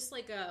corporate." Just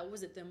like,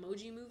 was it the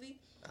Emoji Movie?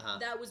 Uh-huh.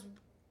 That was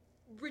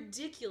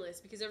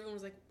ridiculous because everyone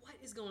was like, "What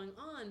is going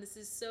on? This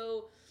is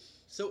so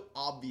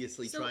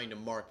obviously trying to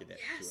market it.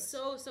 Yeah, to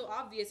us. so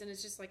obvious." And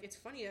it's just like, it's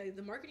funny.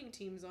 The marketing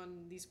teams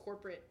on these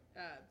corporate,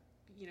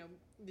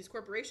 these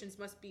corporations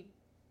must be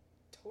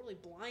totally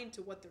blind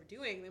to what they're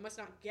doing. They must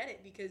not get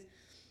it because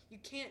we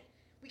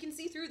can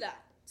see through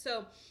that.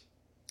 So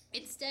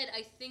instead,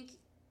 I think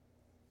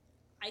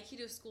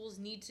Aikido schools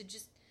need to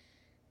just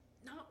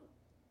not,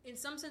 in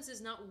some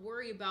senses, not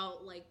worry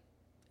about like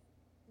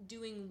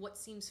doing what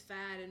seems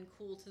fad and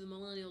cool to the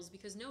millennials,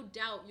 because no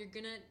doubt you're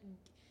gonna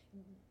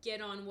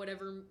get on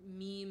whatever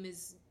meme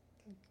is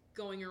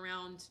going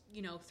around,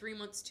 3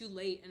 months too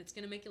late, and it's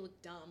gonna make you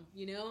look dumb,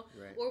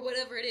 Right. or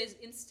whatever it is.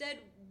 Instead,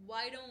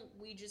 why don't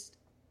we just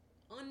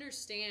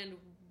understand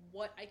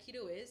what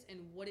Aikido is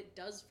and what it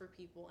does for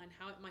people and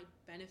how it might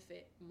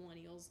benefit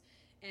millennials,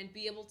 and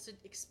be able to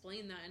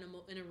explain that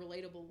in a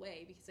relatable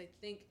way? Because I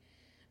think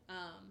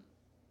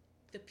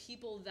the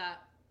people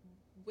that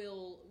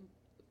will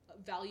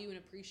value and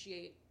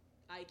appreciate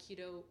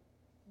Aikido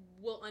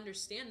will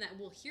understand that,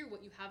 will hear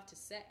what you have to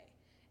say,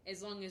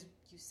 as long as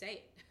you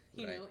say it,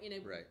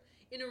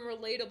 in a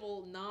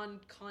relatable,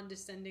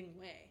 non-condescending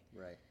way.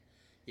 Right.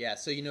 Yeah,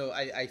 so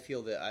I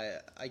feel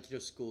that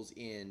Aikido schools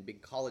in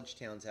big college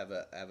towns have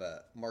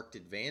a marked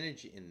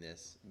advantage in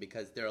this,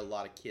 because there are a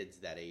lot of kids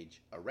that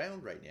age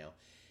around right now.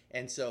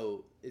 And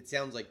so it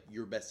sounds like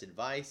your best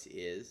advice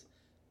is,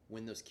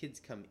 when those kids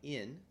come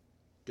in,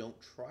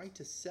 don't try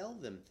to sell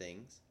them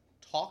things.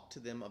 Talk to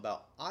them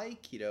about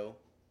Aikido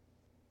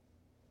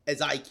as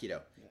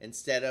Aikido,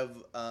 instead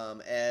of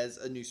as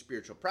a new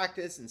spiritual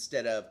practice,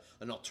 instead of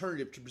an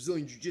alternative to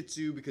Brazilian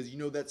Jiu-Jitsu because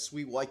that's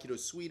sweet, well,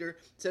 Aikido's sweeter.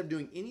 Instead of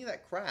doing any of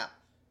that crap,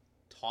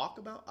 talk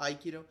about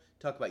Aikido,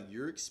 talk about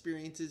your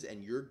experiences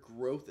and your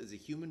growth as a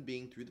human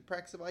being through the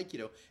practice of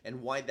Aikido,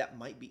 and why that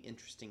might be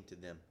interesting to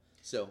them.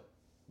 So,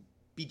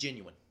 be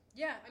genuine.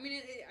 Yeah, I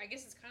mean, I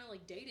guess it's kind of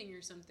like dating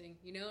or something,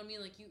 I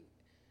mean, like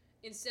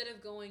instead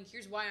of going,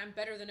 here's why I'm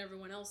better than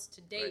everyone else to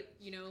date,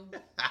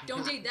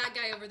 don't date that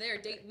guy over there,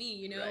 date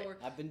me, Right. or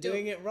I've been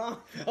doing it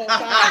wrong the whole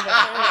time.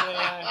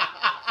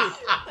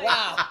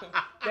 Wow.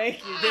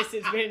 Thank you. This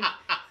has been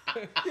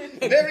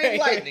Very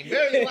enlightening,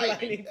 very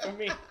enlightening. for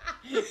me.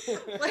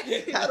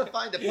 How to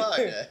find a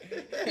partner.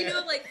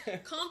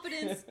 Like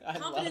confidence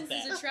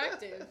is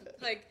attractive.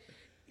 Like,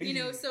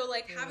 so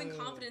like having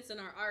confidence in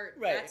our art,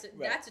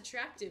 that's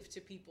attractive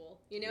to people,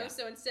 Yeah.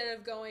 So instead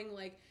of going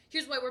like,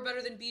 here's why we're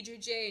better than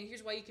BJJ, and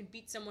here's why you can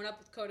beat someone up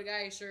with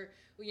Kodagaishi or,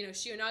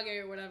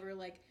 Shionage or whatever,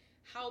 like,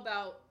 how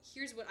about,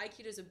 here's what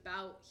Aikido's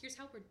about, here's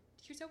how we're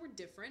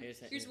different,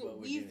 here's what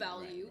we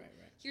value,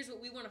 Right. here's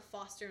what we want to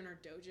foster in our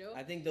dojo.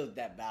 I think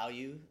that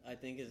value,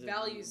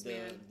 Values,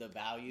 man. The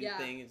value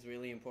thing is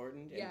really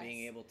important, and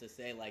being able to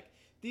say, like,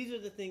 these are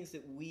the things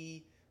that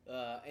we,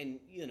 and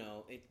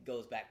it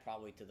goes back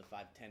probably to the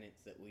 5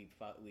 tenets that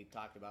we've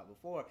talked about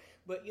before.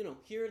 But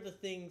here are the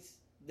things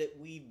that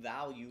we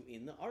value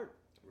in the art.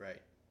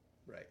 Right.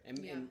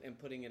 And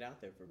putting it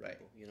out there for Right.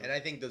 people. And I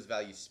think those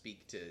values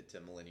speak to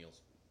millennials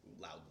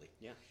loudly.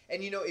 Yeah.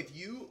 And if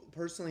you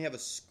personally have a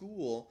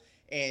school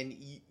and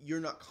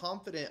you're not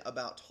confident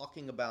about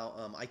talking about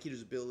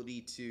Aikido's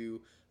ability to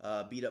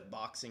beat up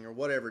boxing or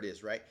whatever it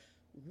is, right?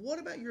 What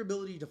about your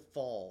ability to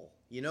fall?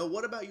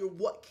 What about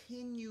what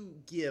can you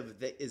give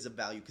that is of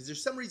value? Because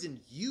there's some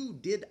reason you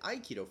did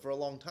Aikido for a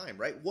long time,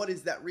 right? What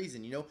is that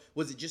reason?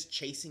 Was it just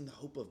chasing the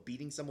hope of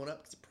beating someone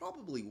up? Because it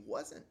probably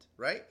wasn't,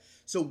 right?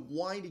 So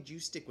why did you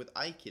stick with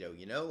Aikido?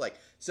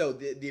 So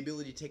the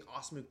ability to take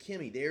Osamu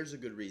Kemi, there's a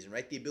good reason,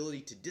 right? The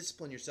ability to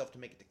discipline yourself to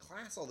make it to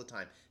class all the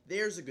time,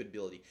 there's a good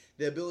ability.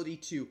 The ability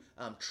to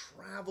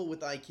travel with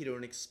Aikido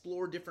and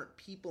explore different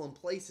people and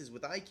places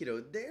with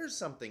Aikido, there's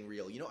something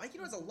real.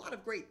 Aikido has a lot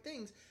of great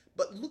things,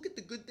 but look at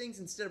the good things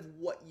instead of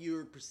what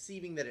you're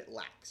perceiving that it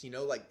lacks.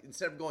 Like,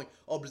 instead of going,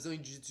 oh,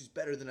 Brazilian Jiu-Jitsu is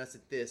better than us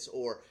at this,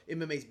 or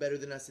MMA is better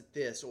than us at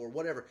this, or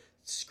whatever.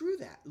 Screw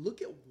that.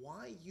 Look at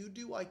why you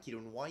do Aikido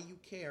and why you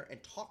care,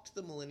 and talk to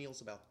the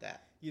millennials about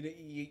that.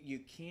 You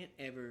can't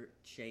ever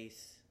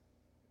chase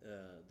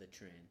the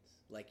trends.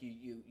 Like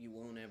you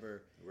won't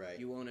ever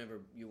you won't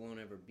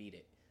ever beat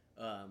it.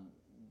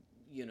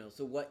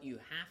 So what you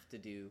have to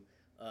do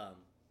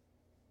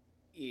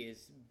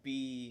is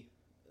be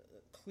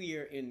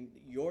clear in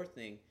your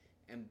thing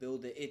and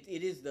build it.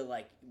 It is the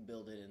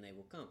build it and they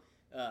will come.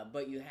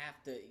 But you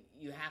have to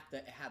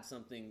have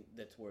something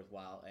that's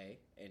worthwhile,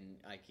 and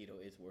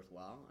Aikido is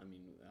worthwhile. I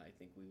mean, I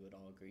think we would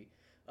all agree.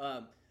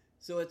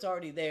 So it's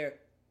already there.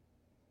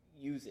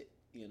 Use it.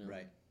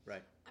 Right.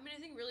 I mean, I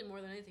think really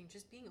more than anything,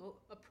 just being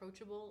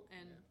approachable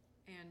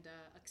and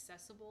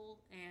accessible.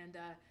 And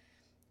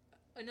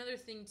another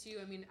thing too,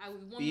 I mean,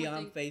 be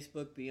on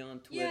Facebook, be on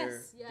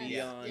Twitter, Yes, be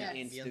on yes.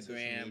 Instagram, Be on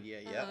social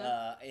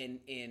media,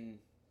 and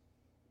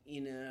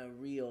in a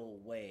real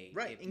way.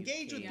 Right. if you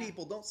Engage with can.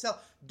 people. Don't sell.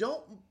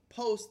 Don't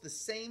post the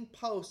same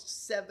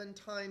post 7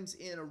 times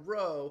in a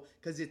row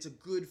because it's a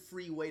good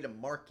free way to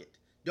market.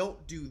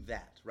 Don't do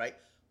that, right?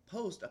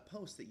 Post a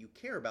post that you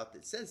care about,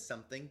 that says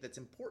something that's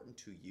important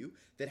to you,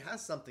 that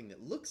has something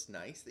that looks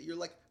nice, that you're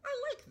like, I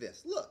like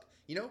this. Look,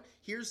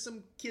 here's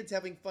some kids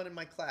having fun in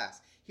my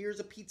class. Here's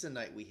a pizza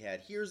night we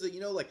had. Here's a,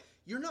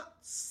 you're not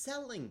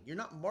selling. You're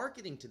not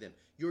marketing to them.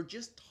 You're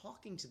just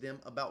talking to them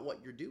about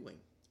what you're doing.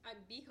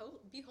 Be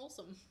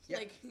wholesome. Yeah,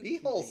 be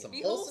wholesome.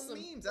 Be wholesome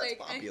memes, that's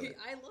popular.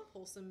 I love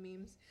wholesome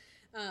memes.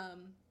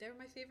 They're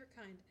my favorite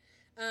kind.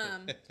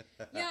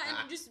 Yeah,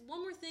 and just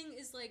one more thing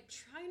is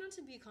try not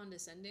to be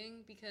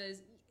condescending,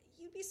 because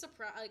you'd be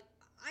surprised.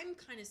 I'm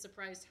kind of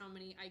surprised how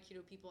many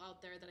Aikido people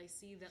out there that I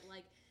see that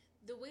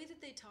the way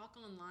that they talk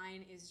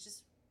online is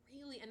just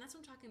really, and that's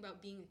what I'm talking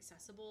about, being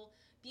accessible.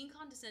 Being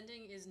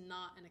condescending is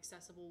not an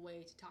accessible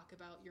way to talk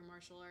about your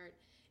martial art,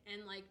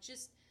 and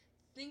just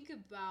think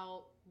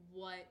about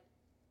what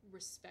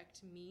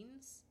respect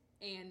means,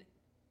 and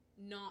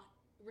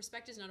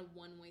respect is not a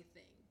one-way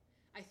thing.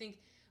 I think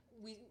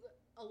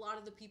a lot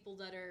of the people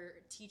that are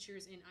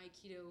teachers in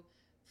Aikido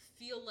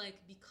feel like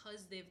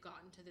because they've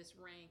gotten to this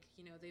rank,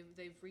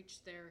 they've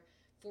reached their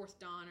 4th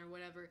dan or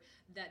whatever,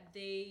 that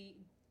they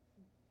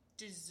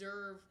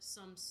deserve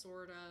some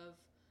sort of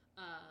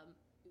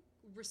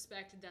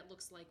respect that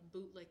looks like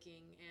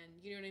bootlicking, and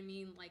you know what I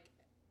mean,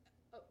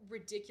 a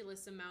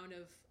ridiculous amount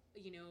of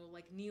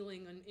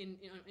kneeling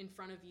in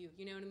front of you,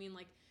 you know what I mean,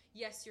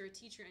 yes, you're a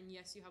teacher, and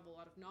yes, you have a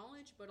lot of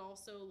knowledge, but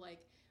also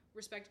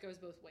respect goes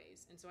both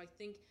ways. And so I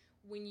think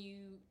when you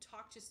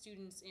talk to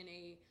students in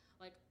a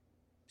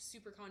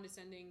super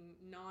condescending,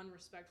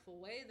 non-respectful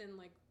way, then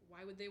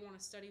why would they want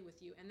to study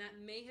with you? And that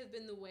may have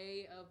been the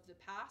way of the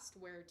past,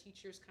 where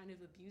teachers kind of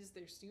abused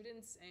their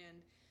students,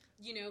 and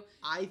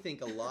I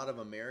think a lot of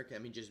America,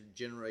 just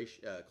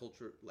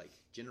culture,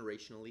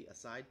 generationally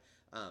aside,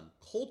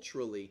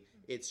 culturally,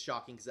 it's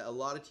shocking because a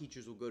lot of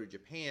teachers will go to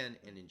Japan,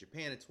 and in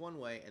Japan it's one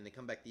way, and they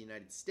come back to the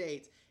United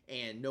States,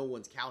 and no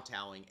one's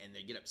kowtowing, and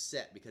they get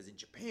upset because in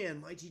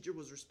Japan my teacher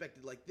was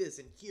respected like this,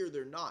 and here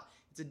they're not.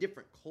 It's a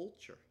different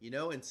culture,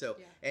 and so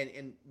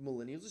and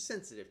millennials are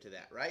sensitive to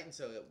that, right? And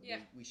so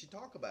we should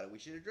talk about it. We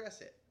should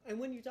address it. And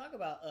when you talk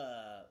about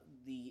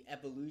the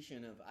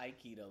evolution of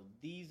Aikido,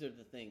 these are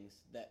the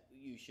things that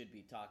you should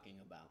be talking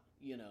about.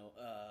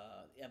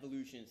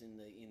 Evolutions in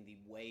the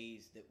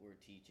ways that we're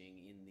teaching,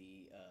 in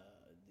the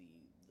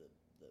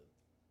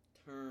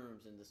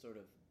terms, and the sort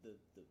of the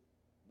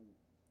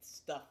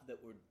stuff that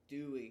we're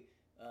doing,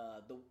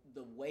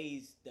 the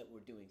ways that we're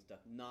doing stuff,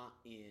 not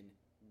in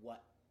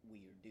what we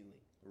are doing.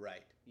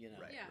 Right.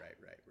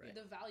 Right.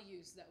 The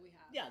values that we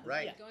have. Yeah.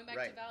 Right. Going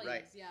back to values.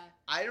 Right. Yeah.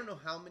 I don't know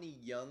how many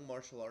young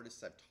martial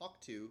artists I've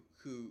talked to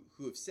who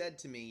have said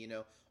to me,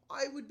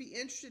 I would be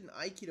interested in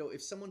Aikido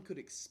if someone could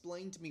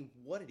explain to me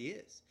what it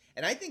is.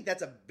 And I think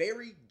that's a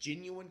very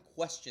genuine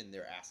question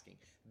they're asking.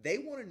 They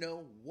want to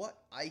know what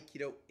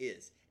Aikido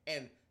is.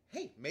 And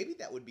hey, maybe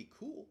that would be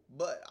cool,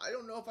 but I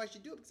don't know if I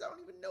should do it because I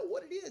don't even know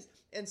what it is.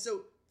 And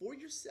so for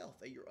yourself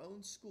at your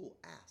own school,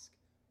 ask,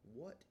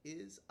 what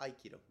is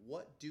Aikido?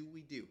 What do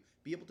we do?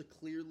 Be able to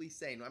clearly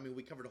say.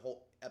 We covered a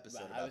whole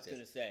episode about this. I was going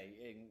to say,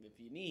 if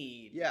you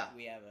need,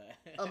 we have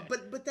a.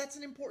 but that's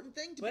an important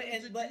thing to be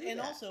able to do. And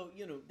also,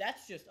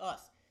 that's just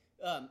us.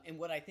 And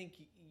what I think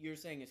you're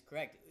saying is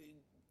correct.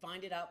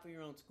 Find it out for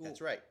your own school.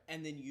 That's right.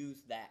 And then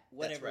use that,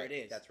 whatever it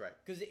is. That's right.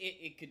 Because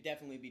it could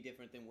definitely be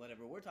different than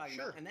whatever we're talking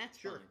about, and that's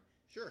fine.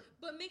 Sure.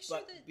 But make sure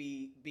that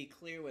be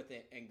clear with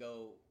it and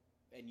go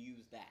and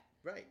use that.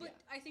 Right. But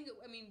I think,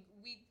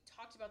 we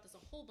talked about this a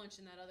whole bunch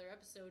in that other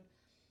episode.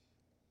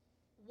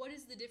 What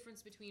is the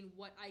difference between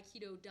what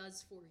Aikido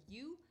does for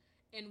you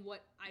and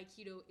what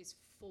Aikido is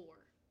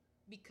for?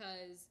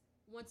 Because,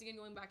 once again,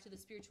 going back to the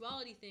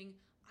spirituality thing,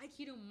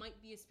 Aikido might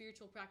be a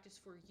spiritual practice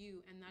for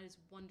you, and that is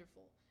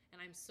wonderful.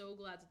 And I'm so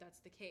glad that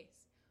that's the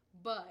case.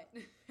 But,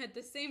 at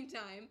the same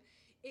time,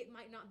 it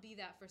might not be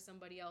that for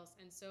somebody else.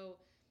 And so,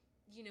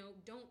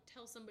 don't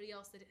tell somebody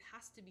else that it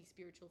has to be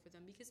spiritual for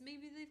them, because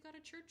maybe they've got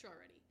a church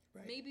already.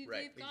 Right. Maybe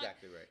they've got,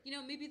 exactly right.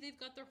 Maybe they've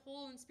got their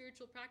whole and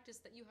spiritual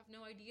practice that you have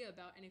no idea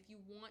about. And if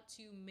you want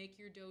to make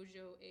your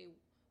dojo a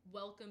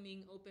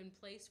welcoming, open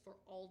place for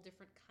all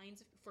different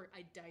kinds for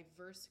a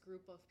diverse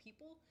group of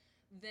people,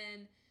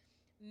 then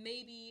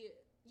maybe,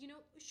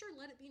 sure,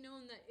 let it be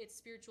known that it's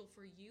spiritual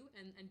for you,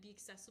 and be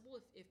accessible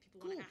if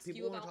people want to ask you about that.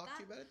 People want to talk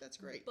to you about it, that's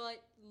great.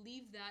 But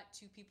leave that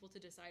to people to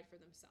decide for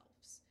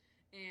themselves,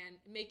 and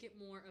make it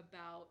more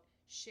about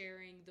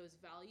sharing those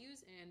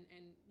values and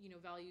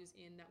values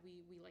in that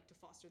we like to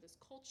foster this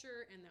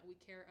culture, and that we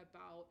care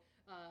about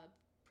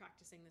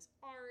practicing this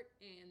art,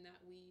 and that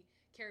we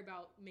care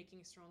about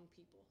making strong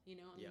people.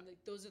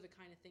 Those are the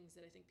kind of things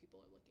that I think people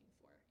are looking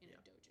for in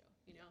a dojo.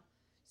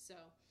 So.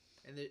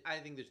 And I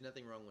think there's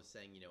nothing wrong with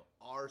saying,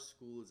 our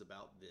school is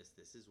about this.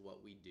 This is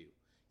what we do.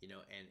 And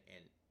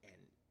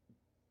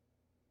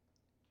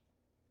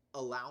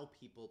allow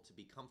people to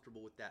be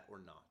comfortable with that or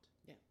not.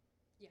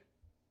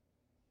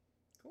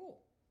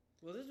 Cool.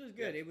 Well, this was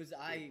good. Yeah. It was.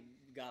 I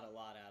got a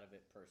lot out of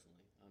it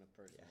personally, on a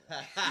personal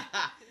level.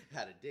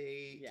 Had a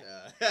date.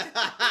 Yeah.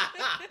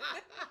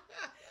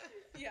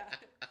 Yeah.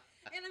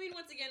 And I mean,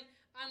 once again,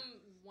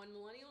 I'm one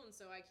millennial, and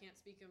so I can't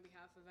speak on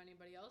behalf of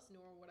anybody else,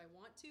 nor would I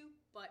want to,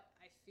 but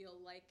I feel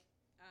like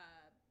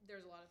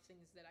there's a lot of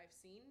things that I've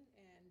seen,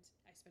 and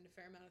I spend a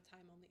fair amount of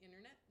time on the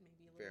internet,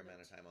 maybe a little Fair bit.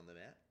 amount of time on the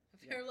mat.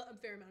 A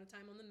fair amount of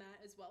time on the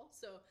mat as well.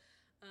 So,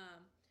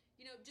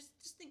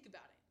 just think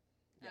about it.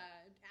 Yeah.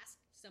 Ask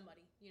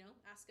somebody,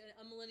 ask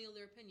a millennial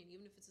their opinion,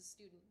 even if it's a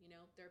student,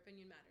 their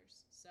opinion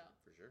matters. So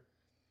For sure.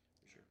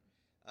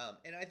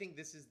 And I think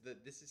this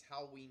is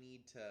how we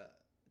need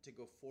to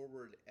go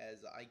forward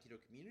as an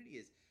Aikido community,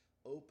 is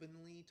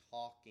openly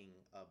talking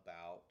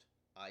about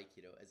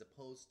Aikido, as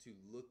opposed to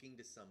looking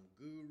to some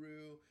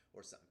guru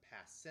or some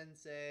past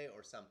sensei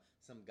or some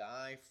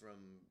guy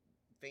from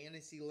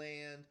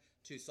Fantasyland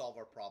to solve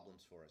our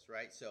problems for us,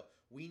 right? So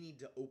we need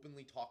to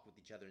openly talk with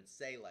each other and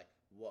say, like,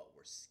 what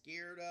we're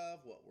scared of,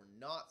 what we're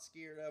not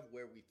scared of,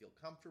 where we feel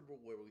comfortable,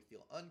 where we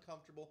feel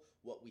uncomfortable,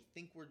 what we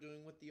think we're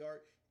doing with the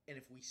art. And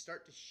if we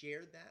start to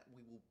share that,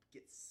 we will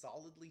get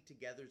solidly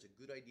together as a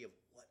good idea of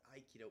what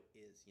Aikido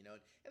is,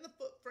 And the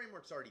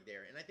framework's already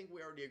there, and I think we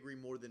already agree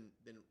more than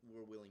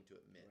we're willing to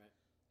admit. Right.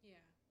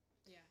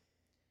 Yeah.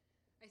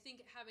 I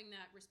think having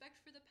that respect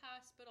for the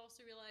past, but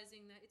also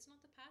realizing that it's not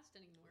the past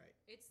anymore. Right.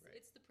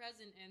 It's the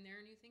present, and there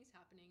are new things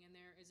happening, and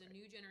there is a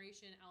new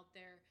generation out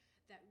there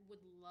that would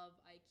love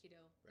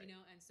Aikido, Right.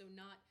 And so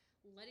not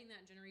letting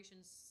that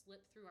generation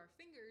slip through our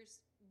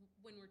fingers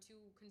when we're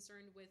too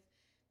concerned with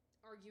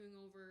arguing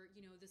over,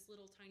 this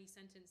little tiny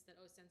sentence that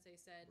Sensei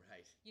said.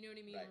 Right. You know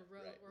what I mean? Right, Or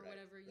wrote, right, or right,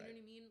 whatever. You know right.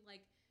 what I mean?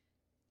 Like,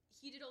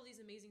 he did all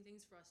these amazing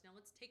things for us. Now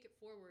let's take it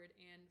forward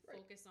and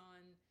Right. focus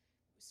on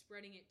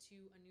spreading it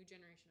to a new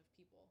generation of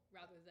people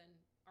rather than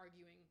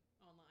arguing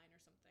online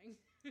or something.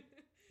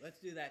 Let's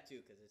do that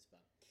too, because it's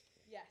fun.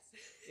 Yes.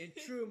 In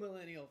true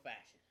millennial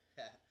fashion.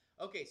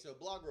 Okay, so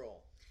blog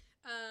roll.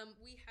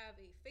 We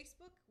have a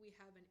Facebook, we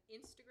have an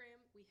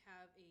Instagram, we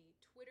have a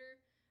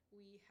Twitter,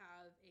 we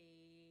have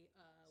a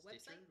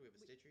Stitcher? website. Do we have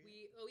a Stitcher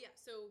yet?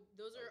 So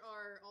those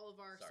are all of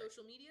our Sorry.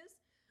 social medias.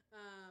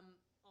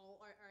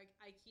 All our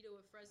Aikido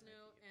of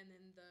Fresno, and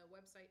then the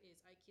website is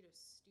Aikido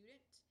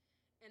Student.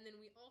 And then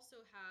we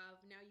also have,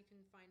 now you can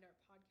find our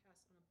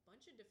podcast on a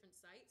bunch of different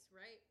sites,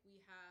 right?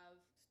 We have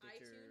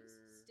iTunes,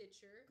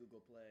 Stitcher, Google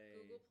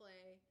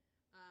Play.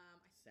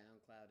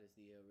 SoundCloud is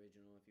the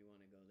original if you want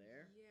to go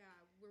there. Yeah,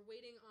 we're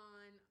waiting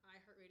on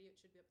iHeartRadio. It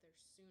should be up there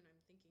soon, I'm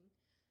thinking.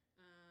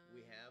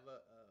 We have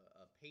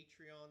a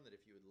Patreon that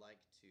if you would like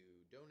to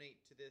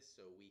donate to this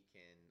so we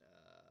can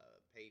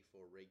pay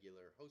for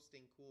regular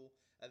hosting, cool.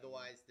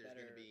 Otherwise, there's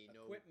going to be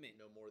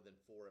no more than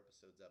 4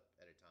 episodes up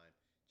at a time,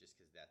 just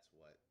because that's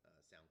what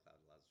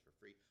SoundCloud allows us for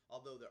free.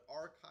 Although they're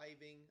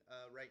archiving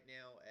right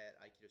now at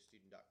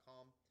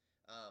aikidostudent.com.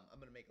 I'm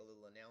going to make a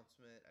little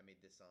announcement. I made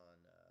this on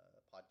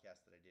a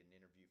podcast that I did an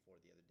interview for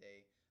the other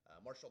day.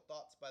 Martial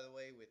Thoughts, by the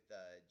way, with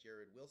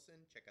Jared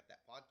Wilson. Check out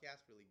that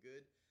podcast. Really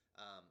good.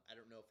 I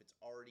don't know if it's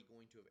already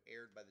going to have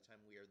aired by the time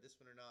we air this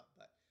one or not,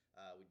 but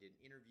we did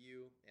an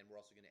interview, and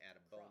we're also going to add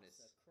a bonus.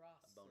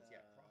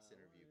 Cross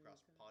interview,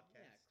 cross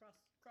podcast. Yeah,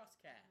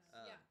 crosscast.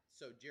 Yeah.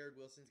 So Jared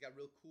Wilson's got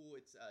real cool.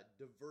 It's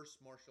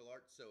diverse martial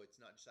arts, so it's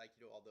not just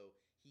Aikido, although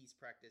he's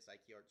practiced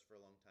Aikido arts for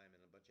a long time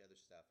and a bunch of other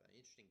stuff. An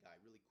interesting guy,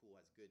 really cool,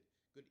 has good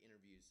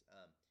interviews.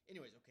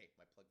 Anyways, okay,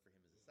 my plug for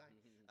him is aside.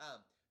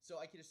 So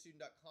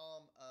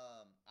aikidostudent.com,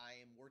 I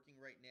am working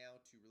right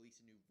now to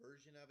release a new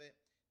version of it.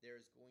 There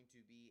is going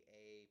to be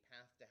a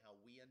path to how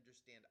we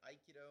understand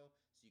Aikido,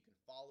 so you can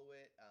follow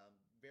it.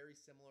 Very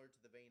similar to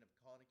the vein of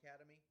Khan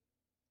Academy.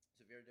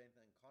 So if you're doing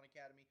anything in Khan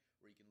Academy,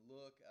 where you can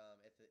look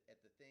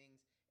at the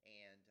things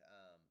and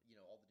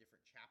all the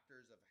different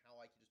chapters of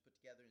how Aikido is put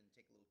together and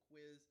take a little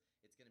quiz,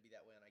 it's going to be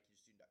that way on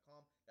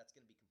aikidostudent.com. That's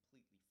going to be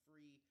completely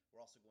free.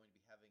 We're also going to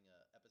be having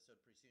an episode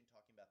pretty soon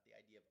talking about the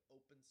idea of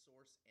open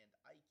source and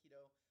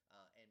Aikido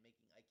and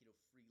making Aikido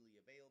freely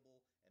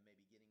available and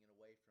maybe getting it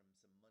away from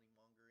some money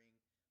mongering.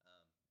 I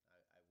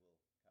will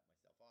cut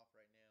myself off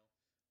right now.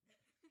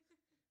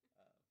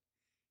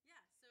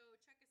 Yeah, so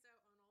check us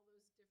out on all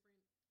those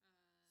different...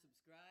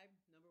 Subscribe,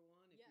 number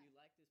one. If Yeah. you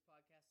like this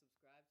podcast,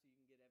 subscribe so you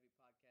can get every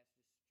podcast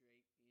just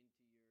straight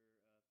into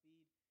your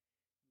feed.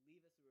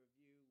 Leave us a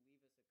review.